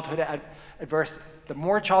more childhood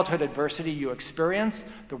adversity you experience,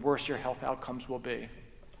 the worse your health outcomes will be.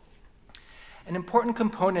 An important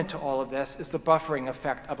component to all of this is the buffering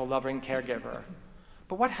effect of a loving caregiver.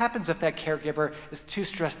 But what happens if that caregiver is too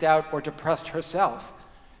stressed out or depressed herself?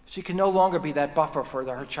 She can no longer be that buffer for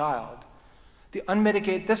her child.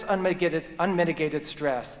 This unmitigated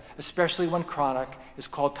stress, especially when chronic, is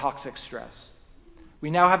called toxic stress. We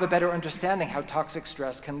now have a better understanding how toxic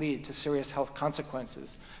stress can lead to serious health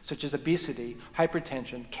consequences, such as obesity,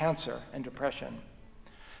 hypertension, cancer, and depression.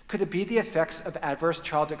 Could it be the effects of adverse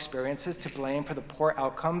child experiences to blame for the poor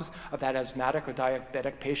outcomes of that asthmatic or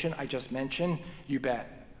diabetic patient I just mentioned? You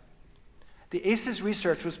bet. The ACEs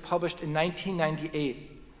research was published in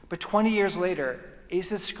 1998, but 20 years later,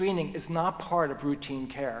 ACEs screening is not part of routine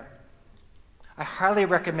care. I highly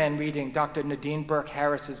recommend reading Dr. Nadine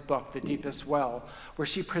Burke-Harris's book, The Deepest Well, where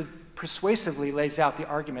she persuasively lays out the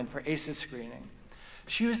argument for ACEs screening.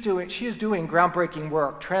 She is doing groundbreaking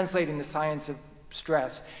work translating the science of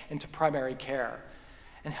stress into primary care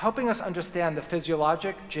and helping us understand the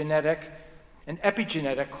physiologic, genetic, and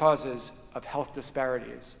epigenetic causes of health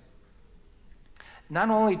disparities. Not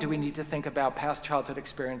only do we need to think about past childhood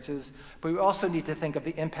experiences, but we also need to think of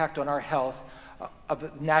the impact on our health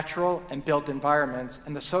of natural and built environments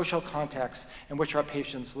and the social context in which our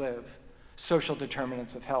patients live, social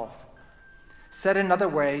determinants of health. Said another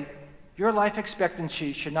way, your life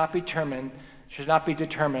expectancy should not be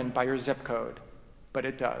determined by your zip code, but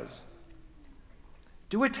it does.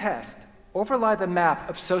 Do a test. Overlay the map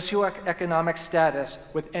of socioeconomic status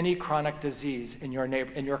with any chronic disease in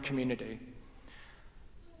your community.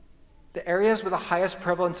 The areas with the highest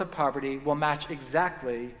prevalence of poverty will match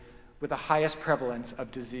exactly with the highest prevalence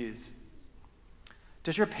of disease.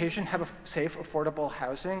 Does your patient have safe, affordable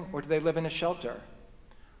housing, or do they live in a shelter?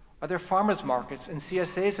 Are there farmers markets and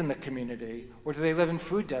CSAs in the community, or do they live in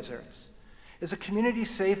food deserts? Is a community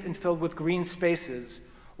safe and filled with green spaces,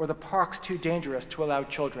 or the parks too dangerous to allow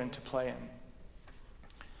children to play in?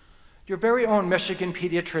 Your very own Michigan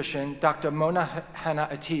pediatrician, Dr. Mona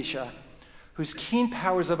Hanna-Attisha, whose keen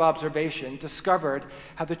powers of observation discovered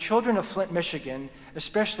how the children of Flint, Michigan,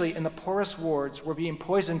 especially in the poorest wards, were being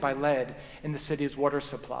poisoned by lead in the city's water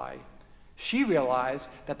supply. She realized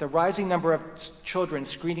that the rising number of children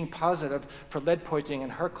screening positive for lead poisoning in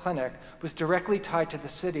her clinic was directly tied to the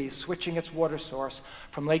city switching its water source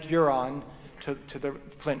from Lake Huron to the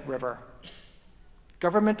Flint River.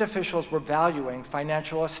 Government officials were valuing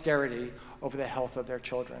financial austerity over the health of their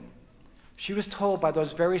children. She was told by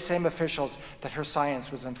those very same officials that her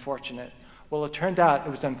science was unfortunate. Well, it turned out it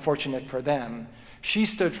was unfortunate for them. She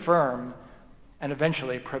stood firm and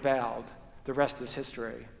eventually prevailed. The rest is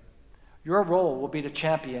history. Your role will be to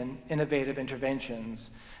champion innovative interventions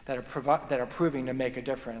that are proving to make a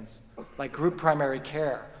difference, like group primary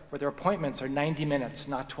care, where their appointments are 90 minutes,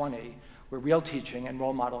 not 20, where real teaching and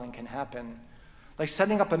role modeling can happen. Like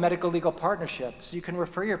setting up a medical legal partnership so you can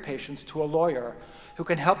refer your patients to a lawyer who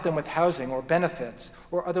can help them with housing or benefits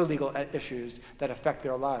or other legal issues that affect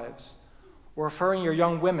their lives. Or referring your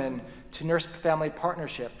young women to nurse-family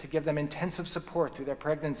partnership to give them intensive support through their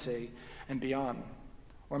pregnancy and beyond.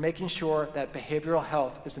 Or making sure that behavioral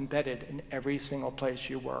health is embedded in every single place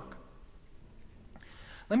you work.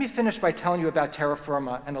 Let me finish by telling you about terra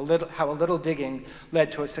firma and how a little digging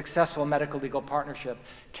led to a successful medical legal partnership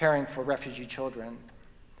caring for refugee children.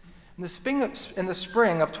 In the spring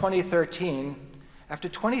of 2013, after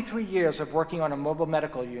 23 years of working on a mobile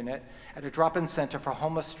medical unit at a drop-in center for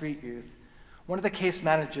homeless street youth, one of the case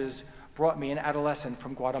managers brought me an adolescent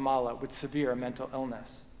from Guatemala with severe mental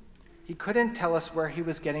illness. He couldn't tell us where he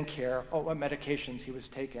was getting care or what medications he was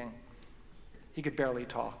taking. He could barely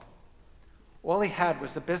talk. All he had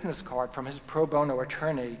was the business card from his pro bono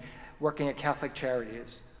attorney working at Catholic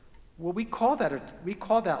Charities. Well, we called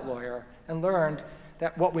that lawyer and learned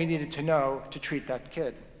that what we needed to know to treat that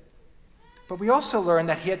kid. But we also learned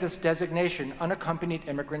that he had this designation, unaccompanied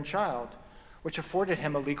immigrant child, which afforded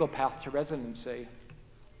him a legal path to residency.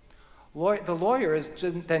 The lawyers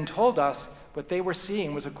then told us what they were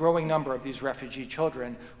seeing was a growing number of these refugee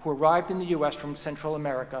children who arrived in the US from Central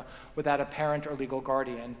America without a parent or legal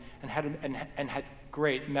guardian and had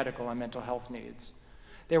great medical and mental health needs.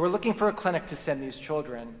 They were looking for a clinic to send these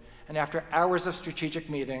children, and after hours of strategic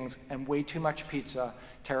meetings and way too much pizza,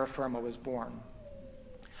 terra firma was born.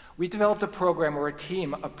 We developed a program where a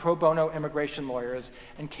team of pro bono immigration lawyers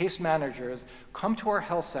and case managers come to our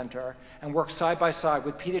health center and work side by side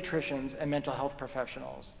with pediatricians and mental health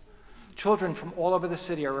professionals. Children from all over the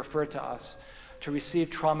city are referred to us to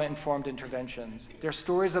receive trauma-informed interventions. Their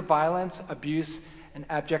stories of violence, abuse, and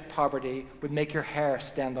abject poverty would make your hair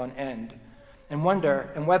stand on end and wonder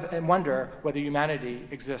whether humanity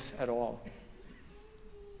exists at all.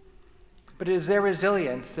 But it is their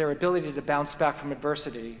resilience, their ability to bounce back from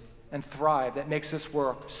adversity and thrive that makes this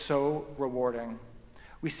work so rewarding.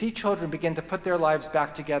 We see children begin to put their lives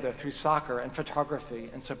back together through soccer and photography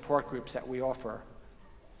and support groups that we offer.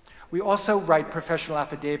 We also write professional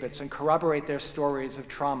affidavits and corroborate their stories of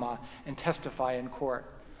trauma and testify in court.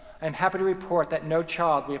 I am happy to report that no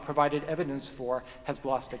child we have provided evidence for has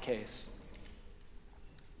lost a case.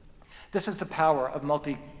 This is the power of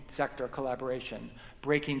multi-sector collaboration,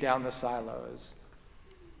 breaking down the silos.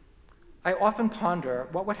 I often ponder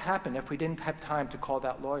what would happen if we didn't have time to call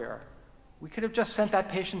that lawyer. We could have just sent that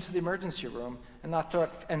patient to the emergency room and not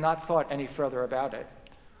thought any further about it.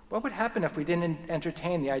 What would happen if we didn't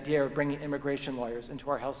entertain the idea of bringing immigration lawyers into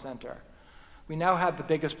our health center? We now have the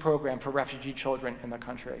biggest program for refugee children in the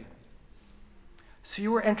country. So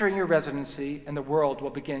you are entering your residency and the world will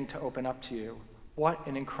begin to open up to you. What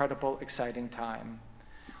an incredible, exciting time.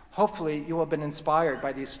 Hopefully you will have been inspired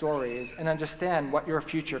by these stories and understand what your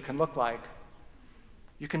future can look like.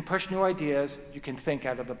 You can push new ideas, you can think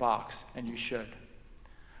out of the box, and you should.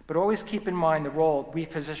 But always keep in mind the role we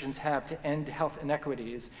physicians have to end health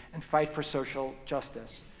inequities and fight for social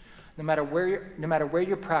justice, no matter where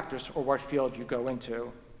you practice or what field you go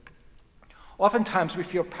into. Oftentimes we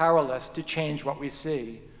feel powerless to change what we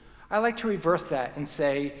see. I like to reverse that and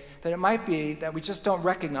say that it might be that we just don't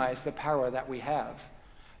recognize the power that we have.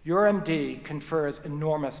 Your MD confers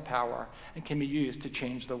enormous power and can be used to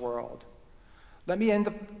change the world. Let me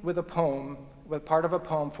end with part of a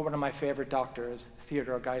poem for one of my favorite doctors,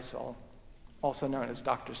 Theodore Geisel, also known as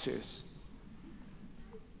Dr. Seuss.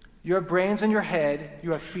 You have brains in your head,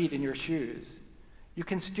 you have feet in your shoes. You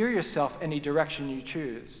can steer yourself any direction you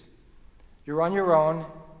choose. You're on your own,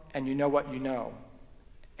 and you know what you know.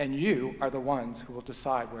 And you are the ones who will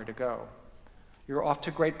decide where to go. You're off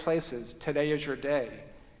to great places. Today is your day.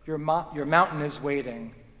 Your mountain is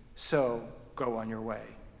waiting, so go on your way.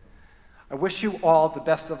 I wish you all the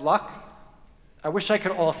best of luck. I wish I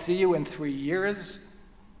could all see you in 3 years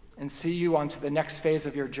and see you onto the next phase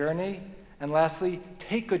of your journey. And lastly,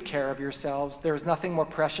 take good care of yourselves. There is nothing more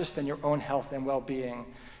precious than your own health and well-being.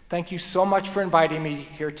 Thank you so much for inviting me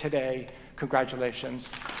here today.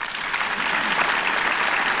 Congratulations.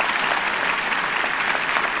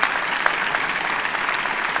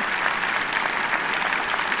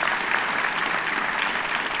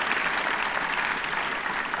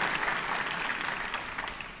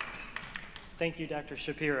 Thank you, Dr.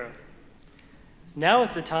 Shapiro. Now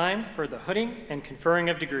is the time for the hooding and conferring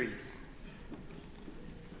of degrees.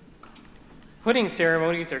 Hooding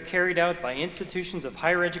ceremonies are carried out by institutions of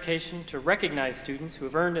higher education to recognize students who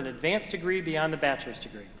have earned an advanced degree beyond the bachelor's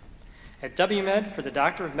degree. At WMed, for the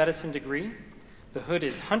Doctor of Medicine degree, the hood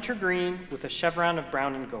is hunter green with a chevron of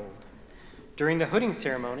brown and gold. During the hooding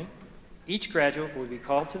ceremony, each graduate will be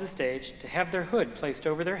called to the stage to have their hood placed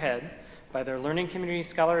over their head by their Learning Community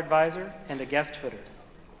Scholar Advisor and a guest hooder.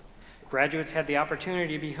 Graduates have the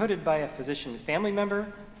opportunity to be hooded by a physician family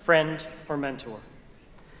member, friend, or mentor.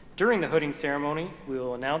 During the hooding ceremony, we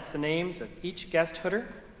will announce the names of each guest hooder.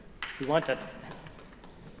 We want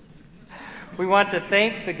to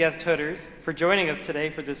thank the guest hooders for joining us today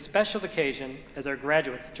for this special occasion as our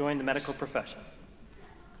graduates join the medical profession.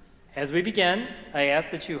 As we begin, I ask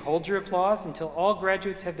that you hold your applause until all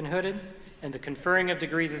graduates have been hooded and the conferring of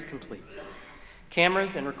degrees is complete.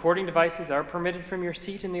 Cameras and recording devices are permitted from your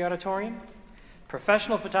seat in the auditorium.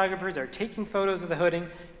 Professional photographers are taking photos of the hooding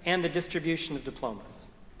and the distribution of diplomas.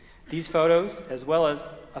 These photos, as well as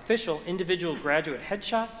official individual graduate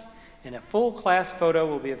headshots and a full class photo,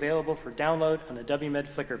 will be available for download on the WMed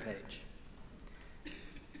Flickr page.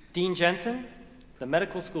 Dean Jensen, the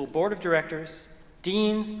Medical School Board of Directors,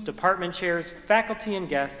 deans, department chairs, faculty, and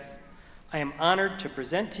guests, I am honored to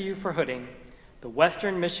present to you for hooding the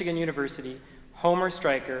Western Michigan University Homer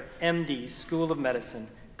Stryker, MD, School of Medicine,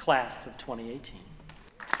 Class of 2018.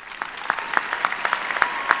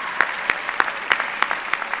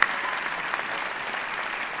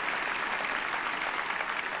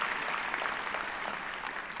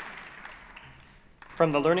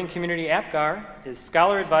 From the Learning Community APGAR is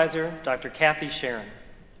Scholar Advisor Dr. Kathy Sharon.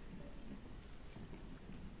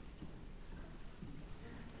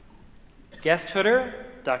 Guest hooder,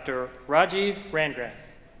 Dr. Rajiv Randgrass.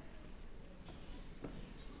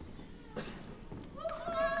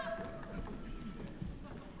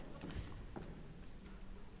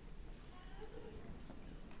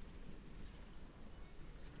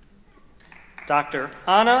 Dr.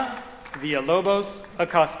 Ana Villalobos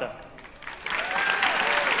Acosta.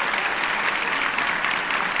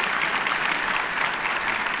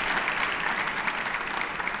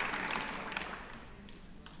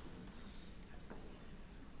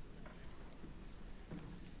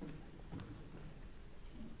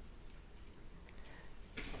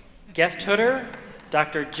 Guest hooder,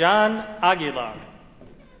 Dr. John Aguilar.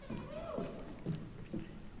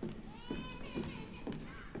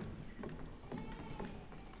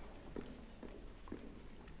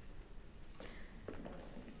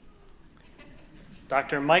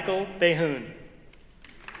 Dr. Michael Behoon.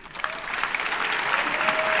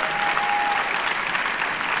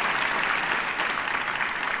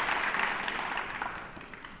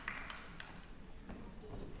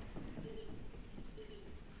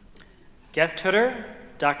 Guest tutor,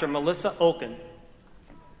 Dr. Melissa Olken.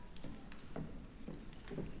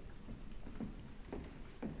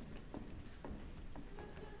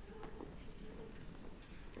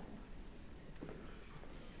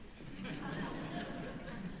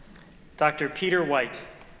 Dr. Peter White.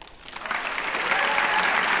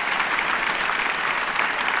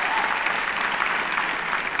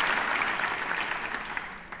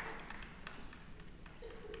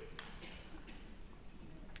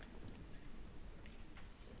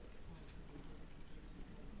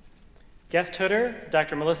 Guest tutor,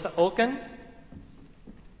 Dr. Melissa Olken.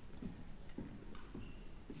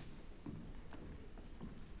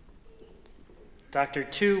 Dr.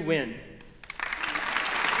 Tu Win.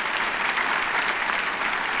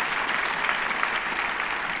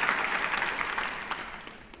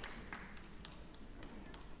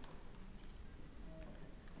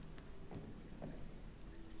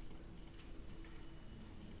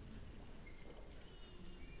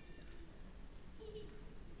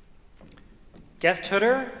 Guest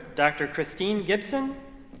tutor, Dr. Christine Gibson.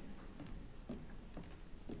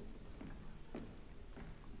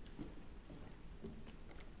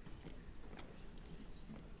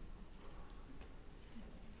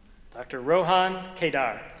 Dr. Rohan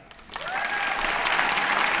Kedar.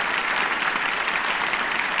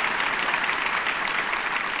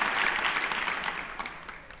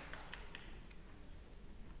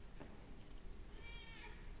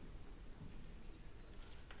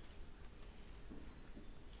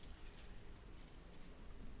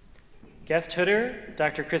 Guest tutor,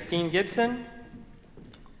 Dr. Christine Gibson.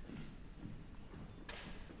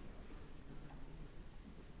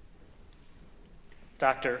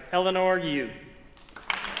 Dr. Eleanor Yu.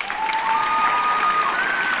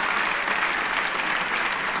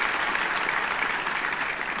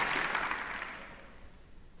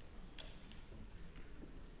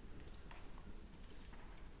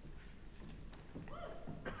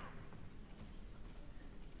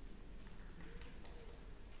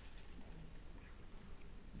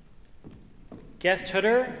 Guest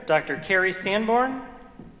tutor, Dr. Carrie Sanborn.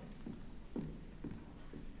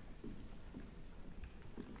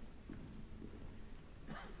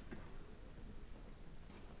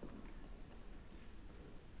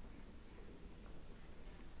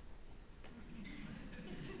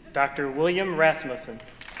 Dr. William Rasmussen.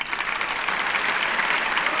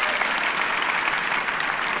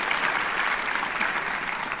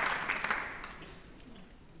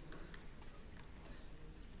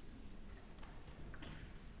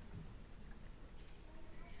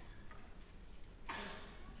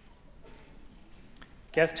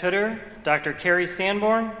 Guest tutor, Dr. Carrie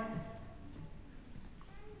Sanborn.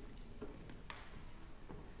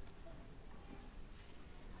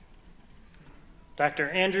 Dr.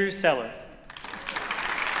 Andrew Sellis.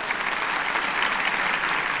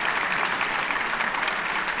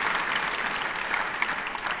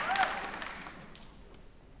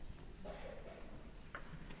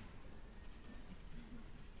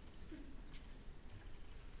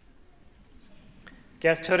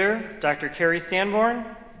 Guest tutor, Dr. Carrie Sanborn.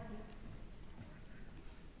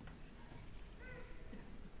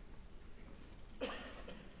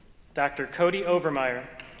 Dr. Cody Overmeyer.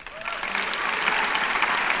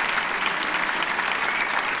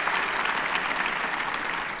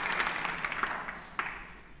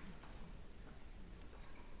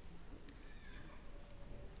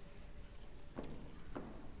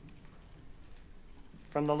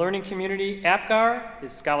 From the learning community, APGAR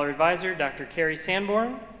is Scholar Advisor Dr. Carrie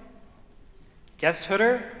Sanborn. Guest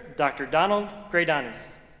tutor, Dr. Donald Graydonis.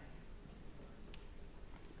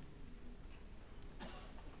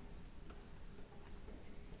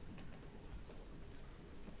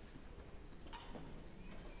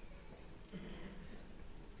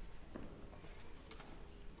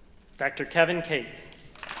 Dr. Kevin Cates.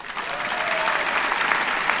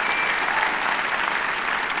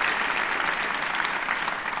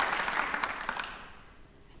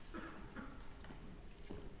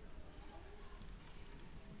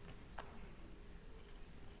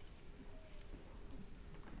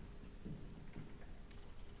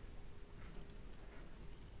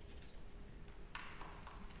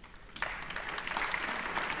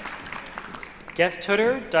 Guest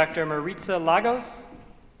tutor, Dr. Maritza Lagos.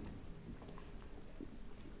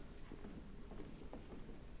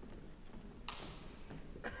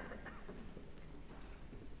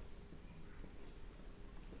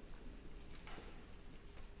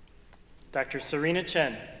 Dr. Serena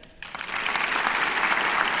Chen.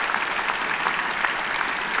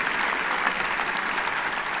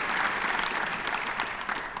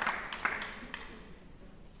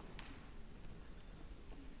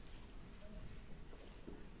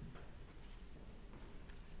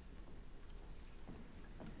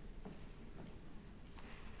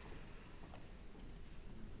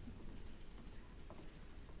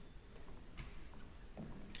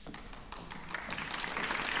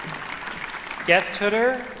 Guest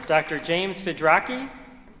tutor, Dr. James Fidraki.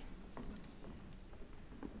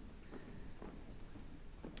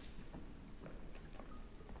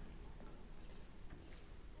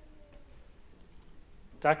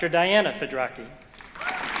 Dr. Diana Fidraki.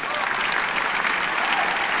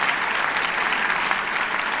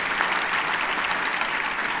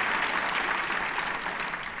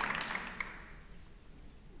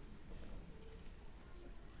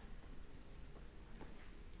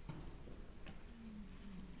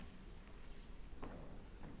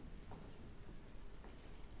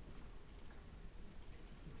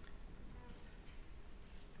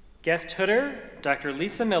 Guest tutor, Dr.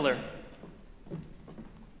 Lisa Miller.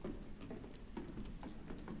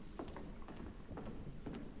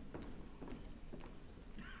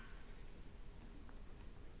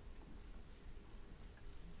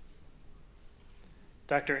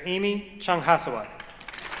 Dr. Amy Changhasawat.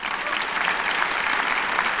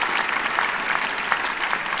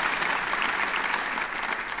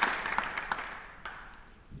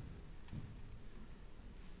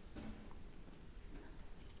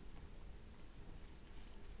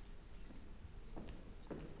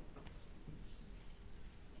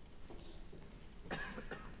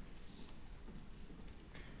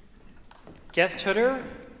 Guest tutor,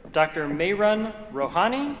 Dr. Mehrun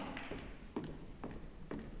Rohani.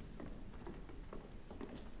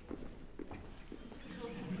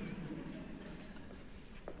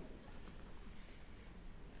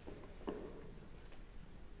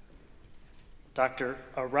 Dr.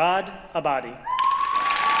 Arad Abadi.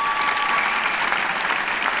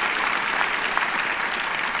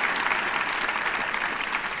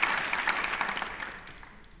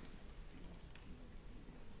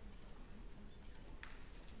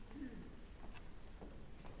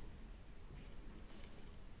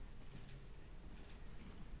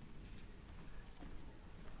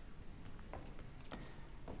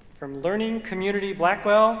 From Learning Community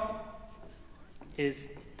Blackwell is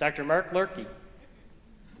Dr. Mark Lurkey.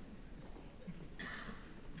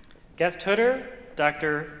 Guest tutor,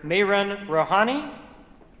 Dr. Mehrun Rohani.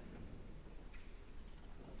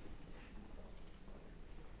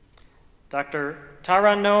 Dr.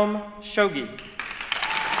 Taranom Shogi.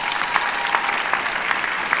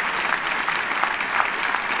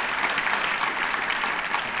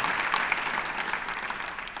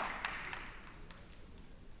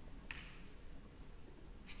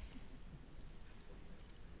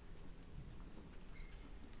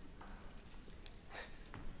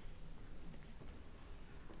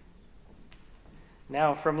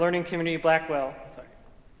 Now, from Learning Community Blackwell,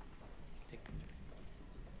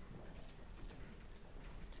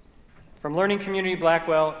 From Learning Community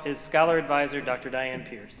Blackwell is Scholar Advisor Dr. Diane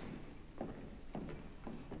Pierce.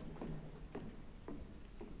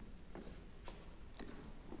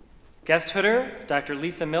 Guest tutor, Dr.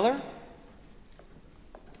 Lisa Miller.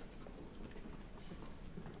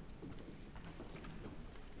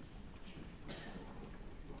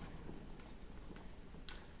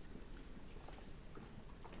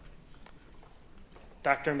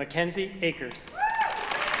 Dr. Mackenzie Akers.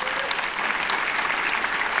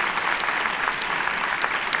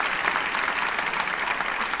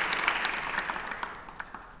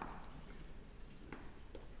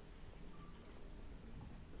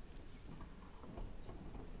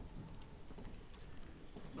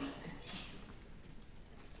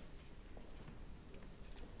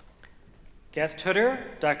 Guest tutor,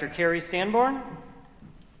 Dr. Carrie Sanborn.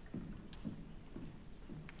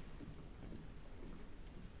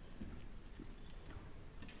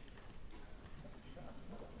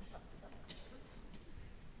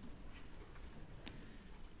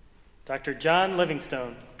 Dr. John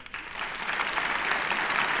Livingstone.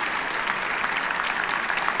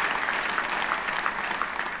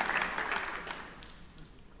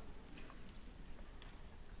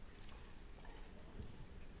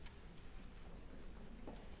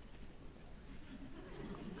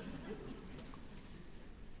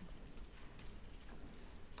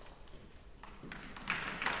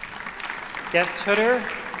 Guest tutor,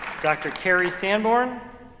 Dr. Carrie Sanborn.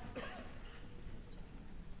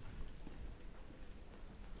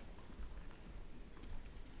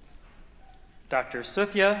 Dr.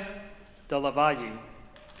 Suthya de la Valle.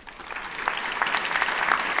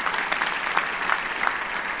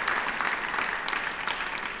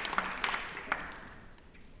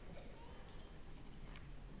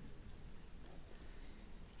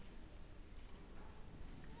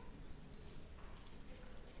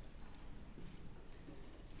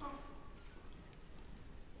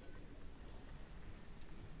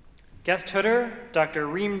 Guest hooder, Dr.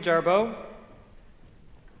 Reem Jarbo.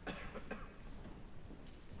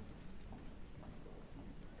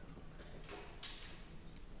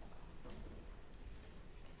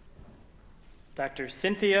 Dr.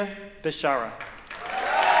 Cynthia Bishara.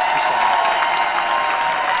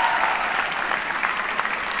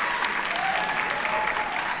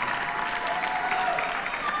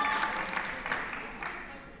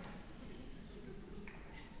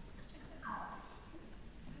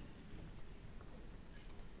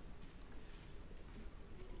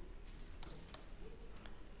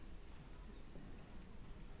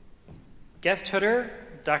 Guest hooder,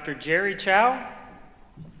 Dr. Jerry Chow.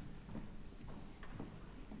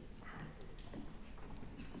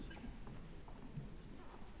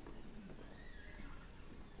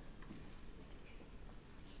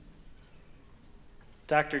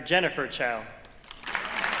 Dr. Jennifer Chow.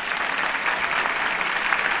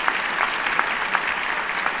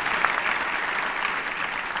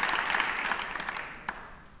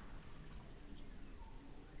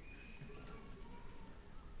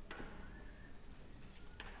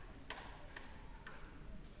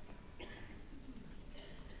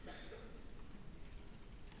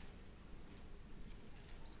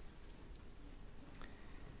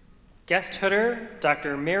 Guest hooder,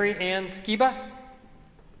 Dr. Mary Ann Skiba.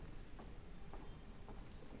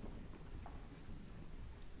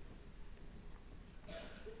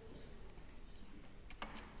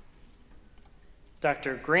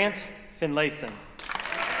 Dr. Grant Finlayson.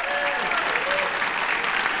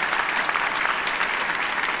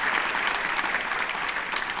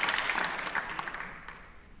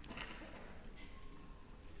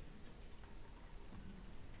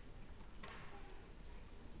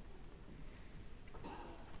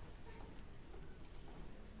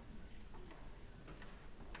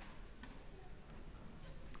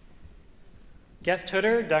 Guest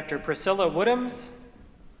hooder, Dr. Priscilla Woodhams.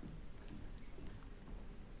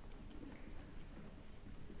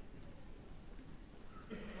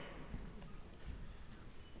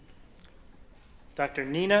 Dr.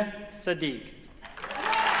 Nina Sadiq.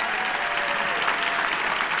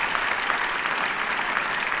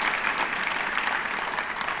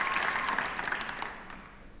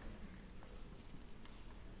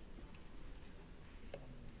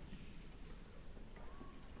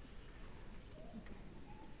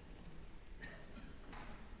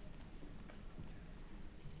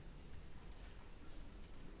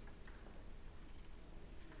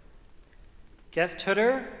 Guest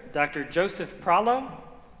hooder, Dr. Joseph Pralo.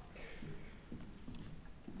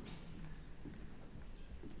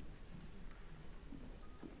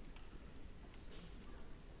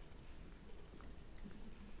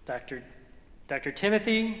 Dr.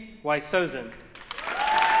 Timothy Wysozin.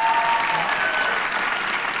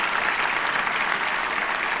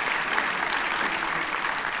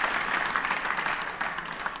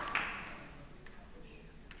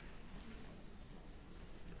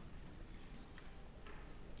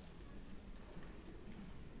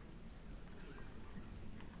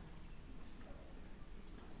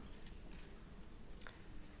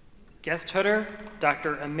 Guest hooder,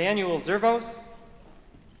 Dr. Emmanuel Zervos.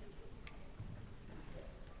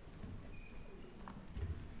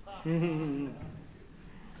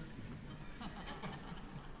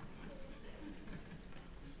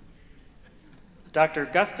 Dr.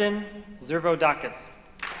 Gustin Zervodakis.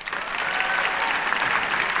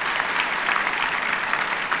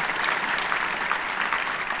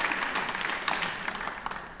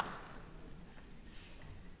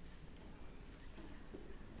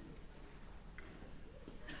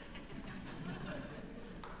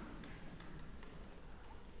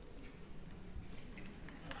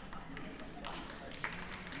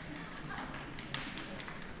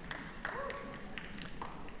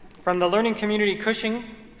 From the Learning Community Cushing,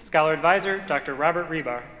 Scholar Advisor, Dr. Robert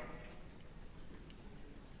Rebar.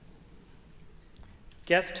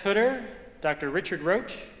 Guest hooder, Dr. Richard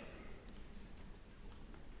Roach.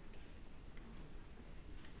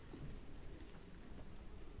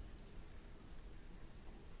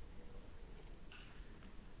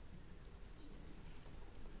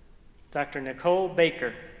 Dr. Nicole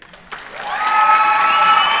Baker.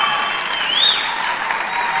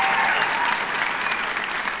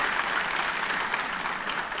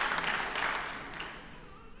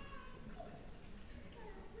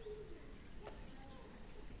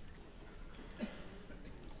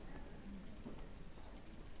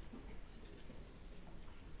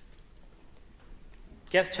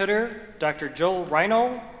 Guest tutor, Dr. Joel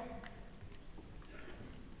Reinold.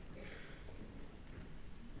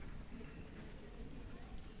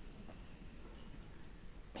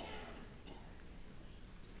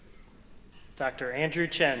 Dr. Andrew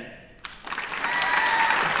Chen.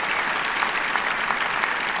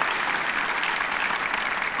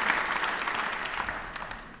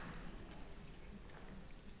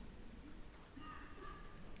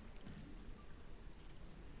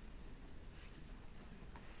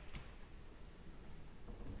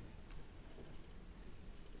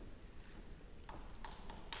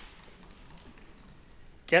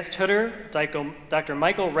 Guest tutor, Dr.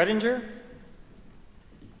 Michael Redinger.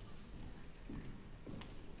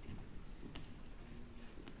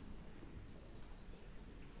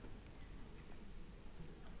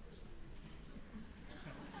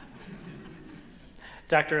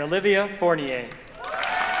 Dr. Olivia Fournier.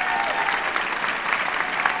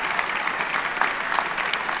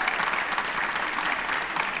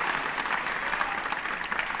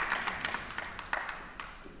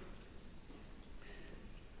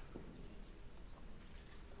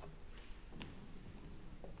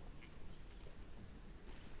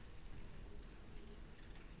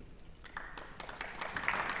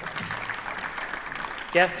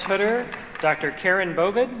 Guest tutor, Dr. Karen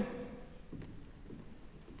Bovid.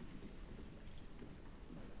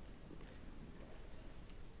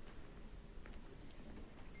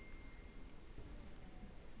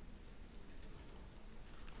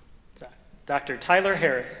 Dr. Tyler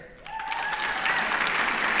Harris.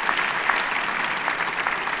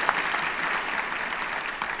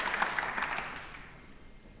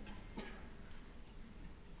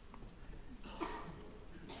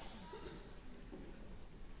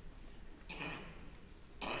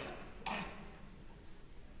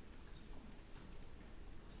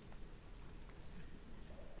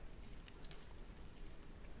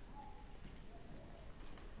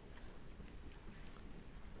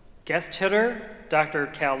 Guest tutor, Dr.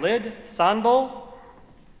 Khalid Sanbol.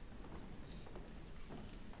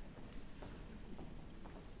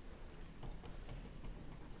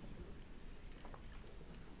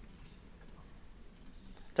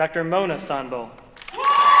 Dr. Mona Sanbol.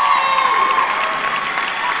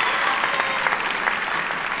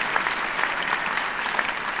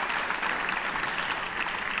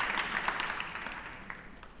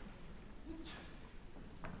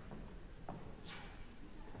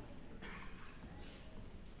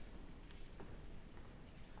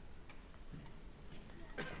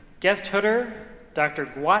 Guest tutor, Dr.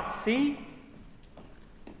 Guat Si.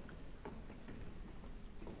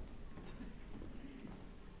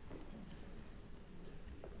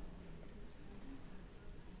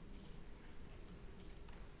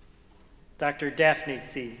 Dr. Daphne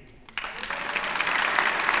Si.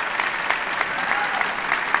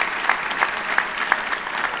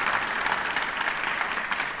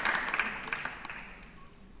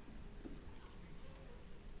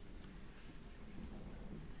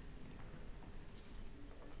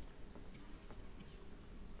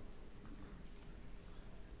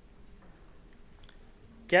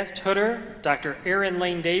 Guest tutor, Dr. Erin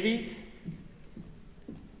Lane Davies.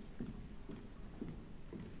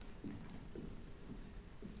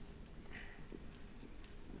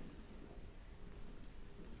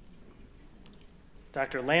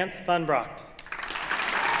 Dr. Lance Van Brocht.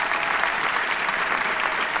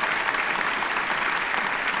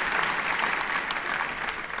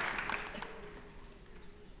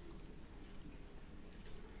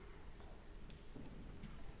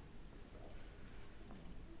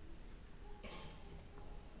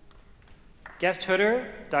 Guest tutor,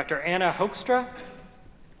 Dr. Anna Hoekstra.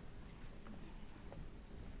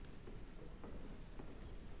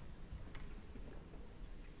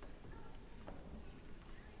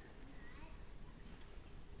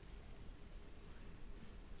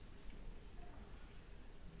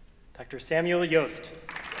 Dr. Samuel Yost.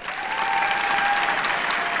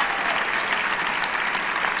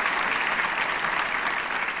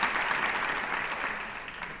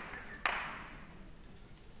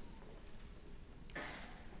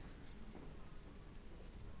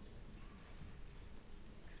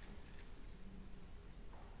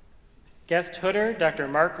 Guest tutor, Dr.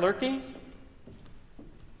 Mark Lurkey.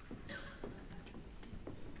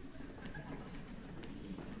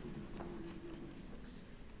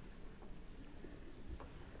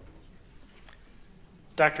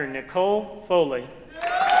 Dr. Nicole Foley.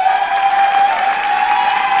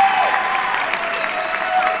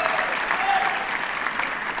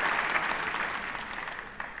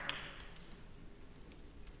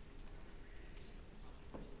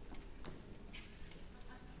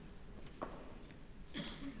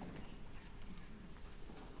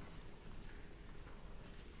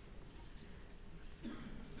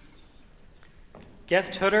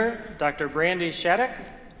 Guest tutor, Dr. Brandy Shattuck.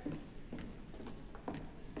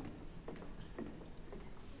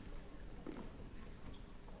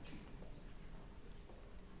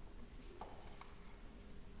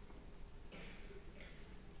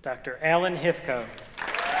 Dr. Alan Hifko.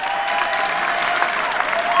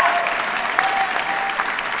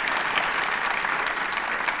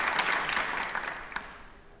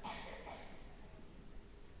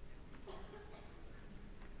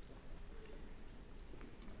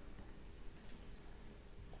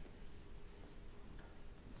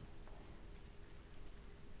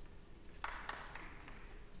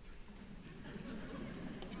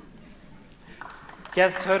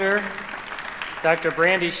 Guest tutor, Dr.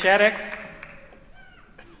 Brandy Shattuck.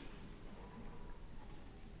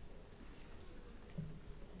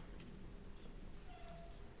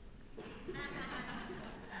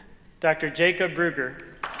 Dr. Jacob Bruger.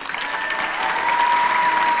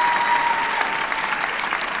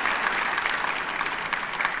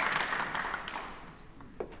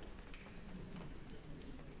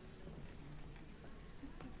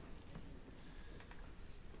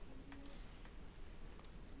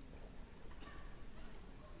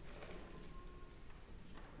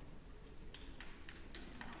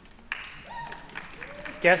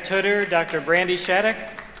 Guest tutor, Dr. Brandy Shattuck.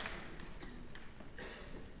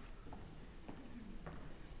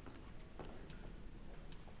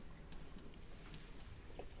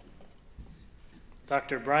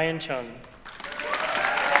 Dr. Brian Chung.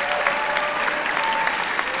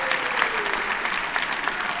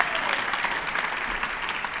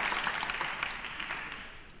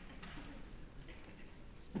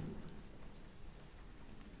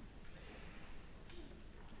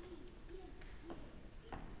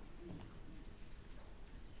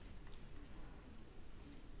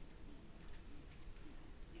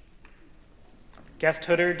 Guest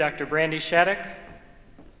tutor, Dr. Brandy Shattuck.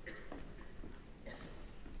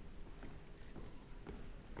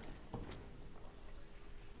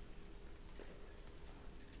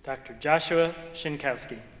 Dr. Joshua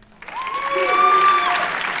Shinkowski.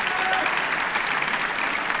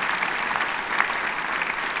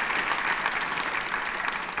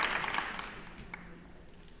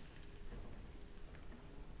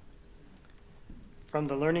 From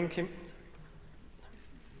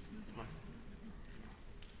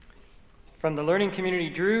the learning community,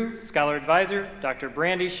 Drew, Scholar Advisor, Dr.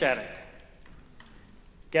 Brandy Shattuck.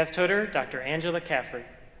 Guest tutor, Dr. Angela Caffrey.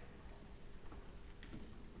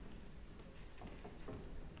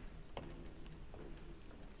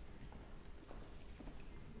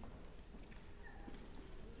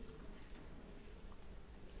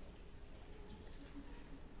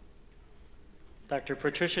 Dr.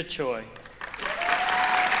 Patricia Choi.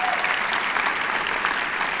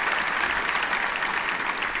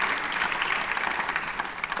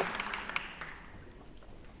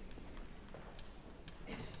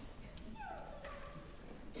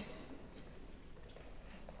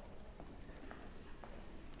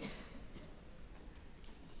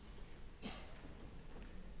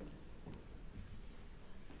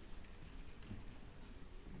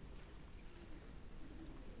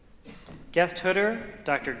 Guest tutor,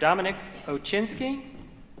 Dr. Dominic Ochinsky.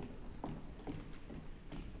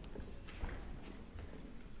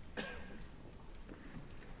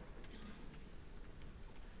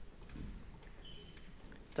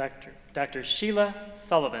 Dr. Sheila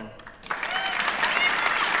Sullivan.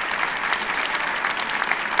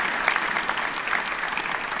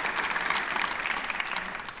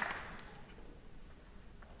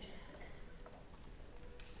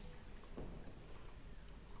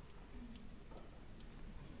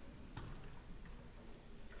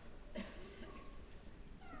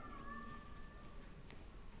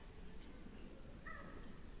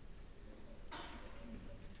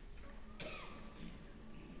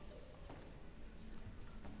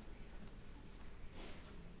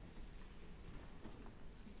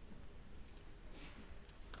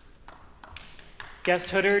 Guest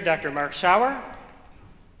tutor, Dr. Mark Schauer.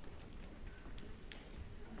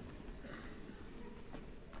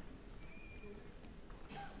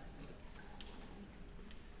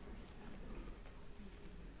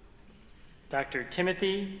 Dr.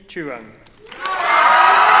 Timothy Truong.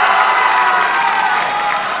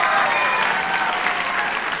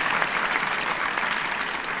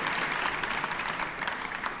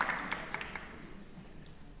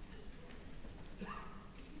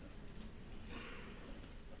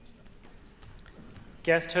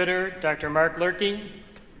 Guest tutor, Dr. Mark Lurkey.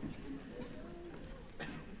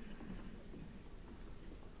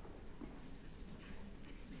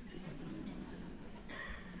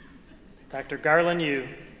 Dr. Garland Yu.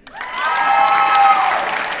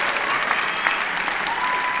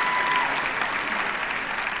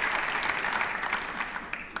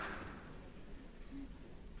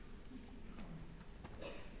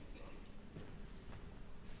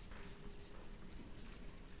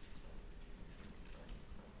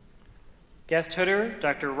 Guest hooder,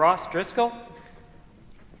 Dr. Ross Driscoll.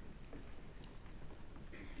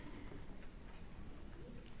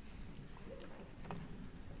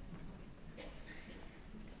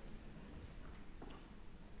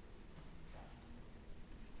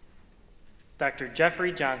 Dr.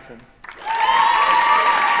 Jeffrey Johnson.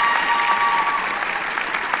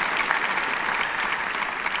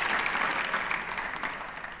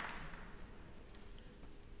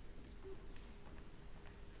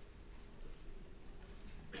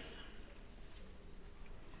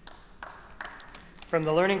 From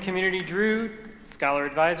the learning community, Drew, Scholar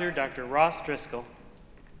Advisor, Dr. Ross Driscoll.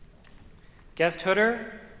 Guest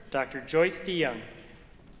hooder, Dr. Joyce DeYoung.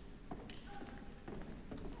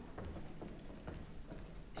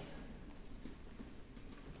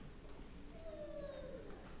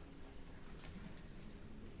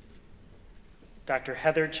 Dr.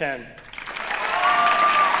 Heather Chen.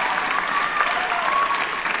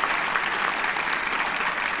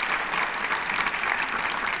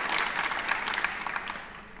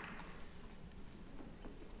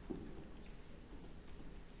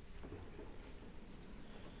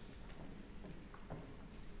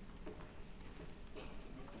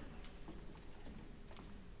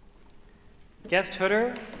 Guest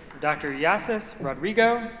hooder, Dr. Yasis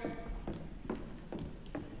Rodrigo.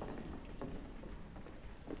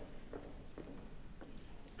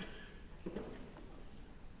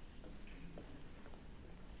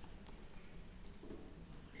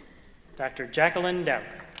 Dr. Jacqueline Dowk.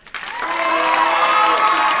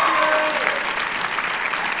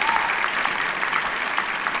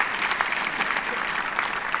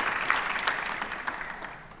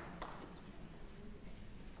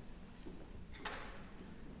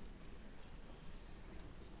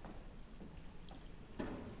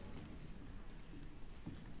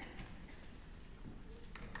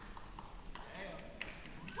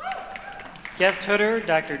 Guest hooder,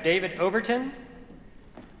 Dr. David Overton.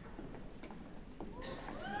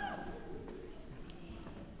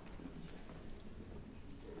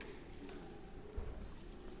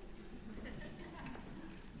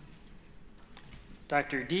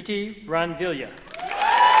 Dr. Diti Ranvilla.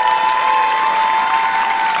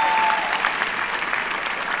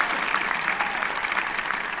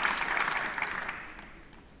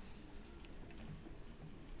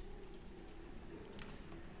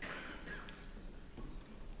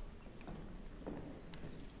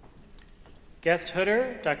 Guest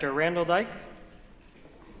hooder, Dr. Randall Dyke.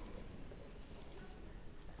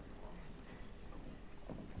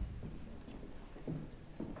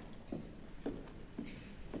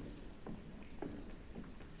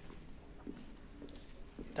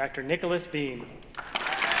 Dr. Nicholas Beam.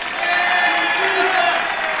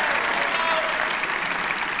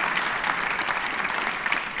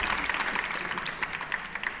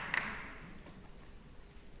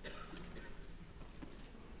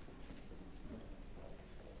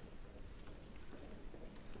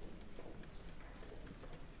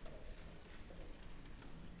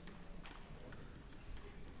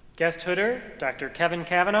 Guest hooder, Dr. Kevin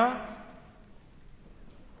Kavanaugh.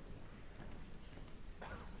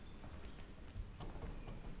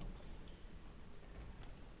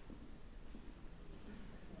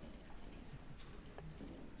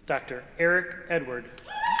 Dr. Eric Edward.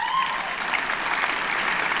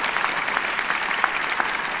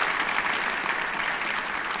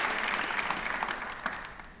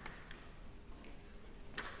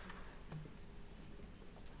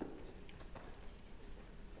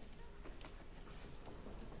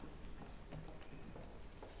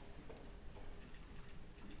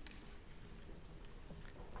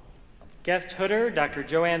 Guest hooder, Dr.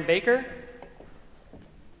 Joanne Baker.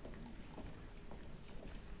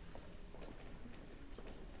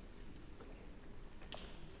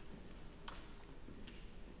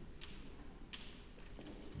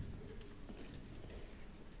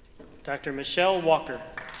 Dr. Michelle Walker.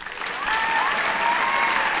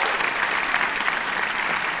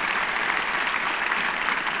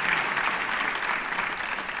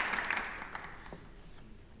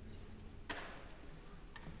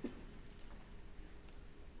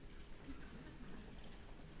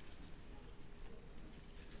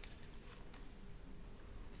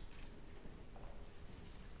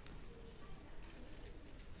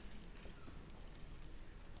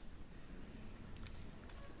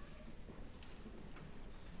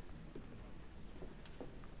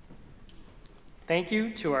 Thank you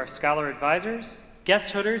to our scholar advisors,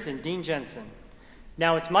 guest hooders, and Dean Jensen.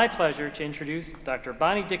 Now it's my pleasure to introduce Dr.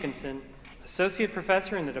 Bonnie Dickinson, Associate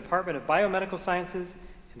Professor in the Department of Biomedical Sciences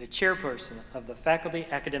and the Chairperson of the Faculty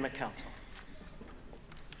Academic Council.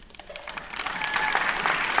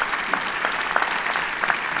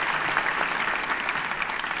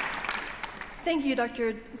 Thank you,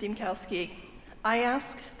 Dr. Ziemkowski. I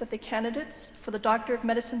ask that the candidates for the Doctor of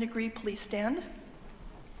Medicine degree please stand.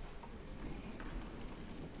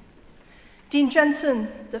 Dean Jensen,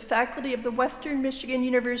 the faculty of the Western Michigan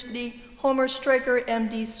University Homer Stryker,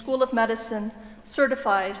 MD, School of Medicine,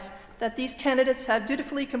 certifies that these candidates have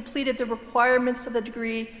dutifully completed the requirements of the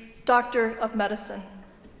degree Doctor of Medicine.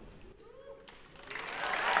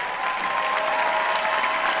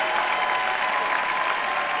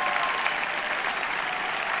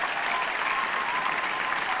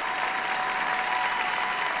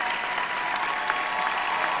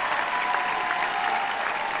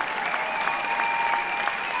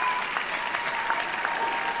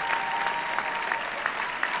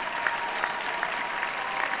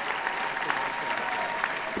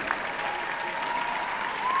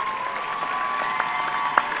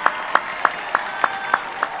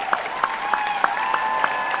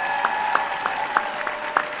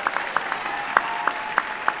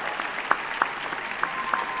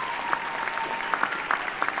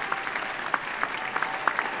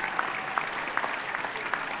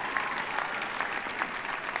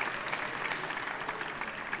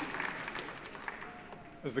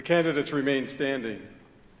 As the candidates remain standing,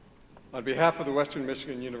 on behalf of the Western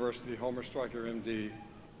Michigan University Homer Stryker, MD,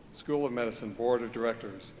 School of Medicine Board of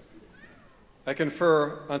Directors, I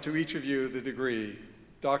confer unto each of you the degree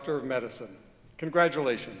Doctor of Medicine.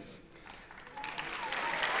 Congratulations.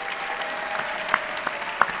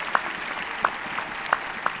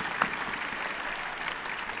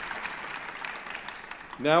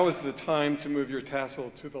 Now is the time to move your tassel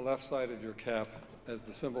to the left side of your cap as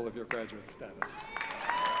the symbol of your graduate status.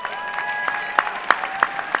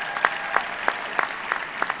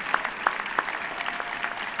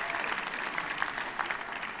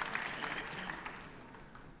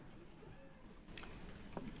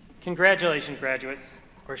 Congratulations, graduates,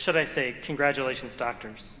 or should I say, congratulations,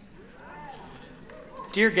 doctors.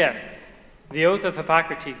 Dear guests, the oath of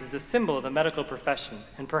Hippocrates is a symbol of the medical profession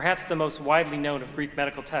and perhaps the most widely known of Greek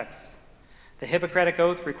medical texts. The Hippocratic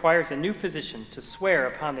Oath requires a new physician to swear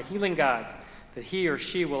upon the healing gods that he or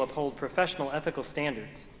she will uphold professional ethical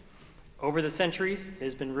standards. Over the centuries, it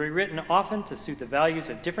has been rewritten often to suit the values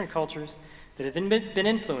of different cultures that have been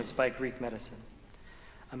influenced by Greek medicine.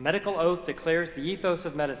 A medical oath declares the ethos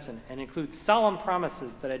of medicine and includes solemn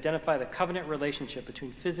promises that identify the covenant relationship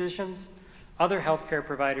between physicians, other healthcare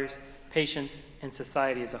providers, patients, and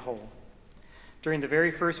society as a whole. During the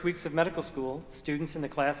very first weeks of medical school, students in the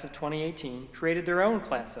class of 2018 created their own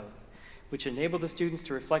class oath, which enabled the students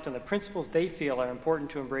to reflect on the principles they feel are important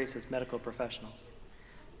to embrace as medical professionals.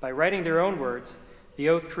 By writing their own words, the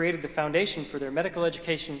oath created the foundation for their medical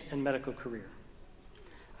education and medical career.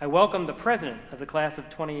 I welcome the president of the class of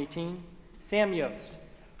 2018, Sam Yost,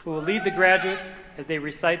 who will lead the graduates as they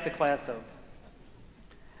recite the class oath.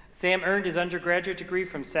 Sam earned his undergraduate degree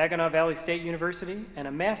from Saginaw Valley State University and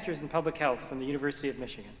a master's in public health from the University of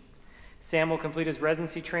Michigan. Sam will complete his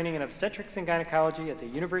residency training in obstetrics and gynecology at the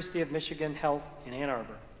University of Michigan Health in Ann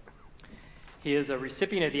Arbor. He is a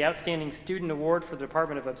recipient of the Outstanding Student Award for the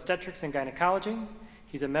Department of Obstetrics and Gynecology.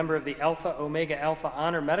 He's a member of the Alpha Omega Alpha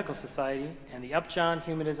Honor Medical Society and the Upjohn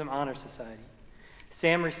Humanism Honor Society.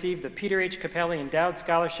 Sam received the Peter H. Capelli Endowed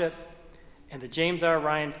Scholarship and the James R.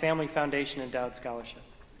 Ryan Family Foundation Endowed Scholarship.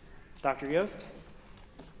 Dr. Yost?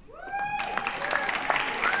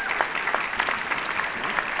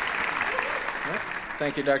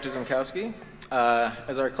 Thank you, Dr. Ziemkowski.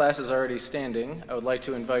 As our class is already standing, I would like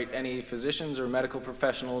to invite any physicians or medical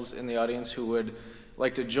professionals in the audience who would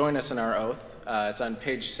like to join us in our oath. It's on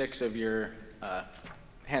page 6 of your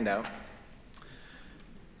handout.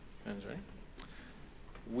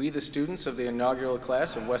 We, the students of the inaugural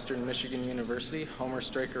class of Western Michigan University Homer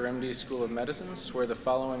Stryker, MD, School of Medicine, swear the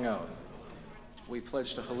following oath. We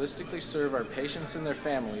pledge to holistically serve our patients and their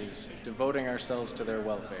families, devoting ourselves to their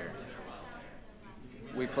welfare.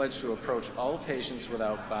 We pledge to approach all patients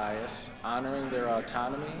without bias, honoring their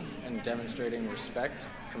autonomy and demonstrating respect,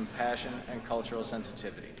 compassion, and cultural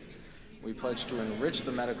sensitivity. We pledge to enrich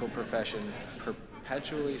the medical profession,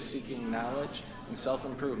 perpetually seeking knowledge and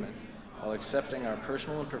self-improvement while accepting our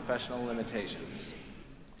personal and professional limitations.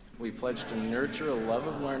 We pledge to nurture a love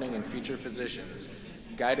of learning in future physicians,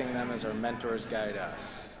 guiding them as our mentors guide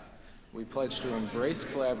us. We pledge to embrace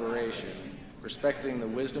collaboration, respecting the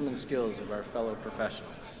wisdom and skills of our fellow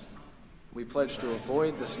professionals. We pledge to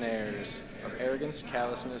avoid the snares of arrogance,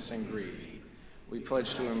 callousness, and greed. We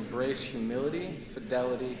pledge to embrace humility,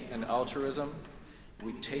 fidelity, and altruism.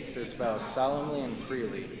 We take this vow solemnly and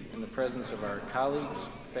freely in the presence of our colleagues,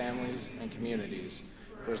 families, and communities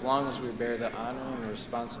for as long as we bear the honor and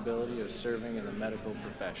responsibility of serving in the medical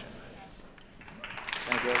profession.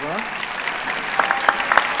 Thank you, everyone.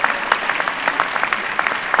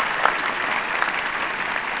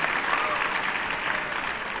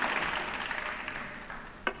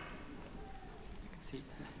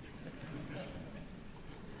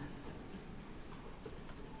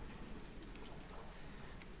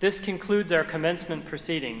 This concludes our commencement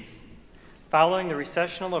proceedings. Following the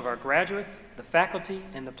recessional of our graduates, the faculty,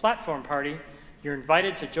 and the platform party, you're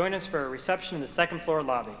invited to join us for a reception in the second floor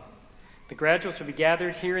lobby. The graduates will be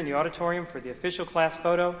gathered here in the auditorium for the official class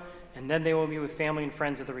photo, and then they will meet with family and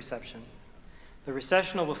friends at the reception. The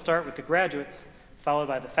recessional will start with the graduates, followed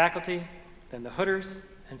by the faculty, then the hooders,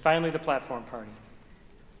 and finally the platform party.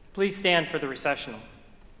 Please stand for the recessional.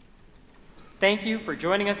 Thank you for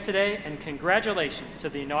joining us today, and congratulations to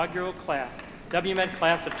the inaugural class, WMed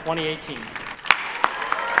class of 2018.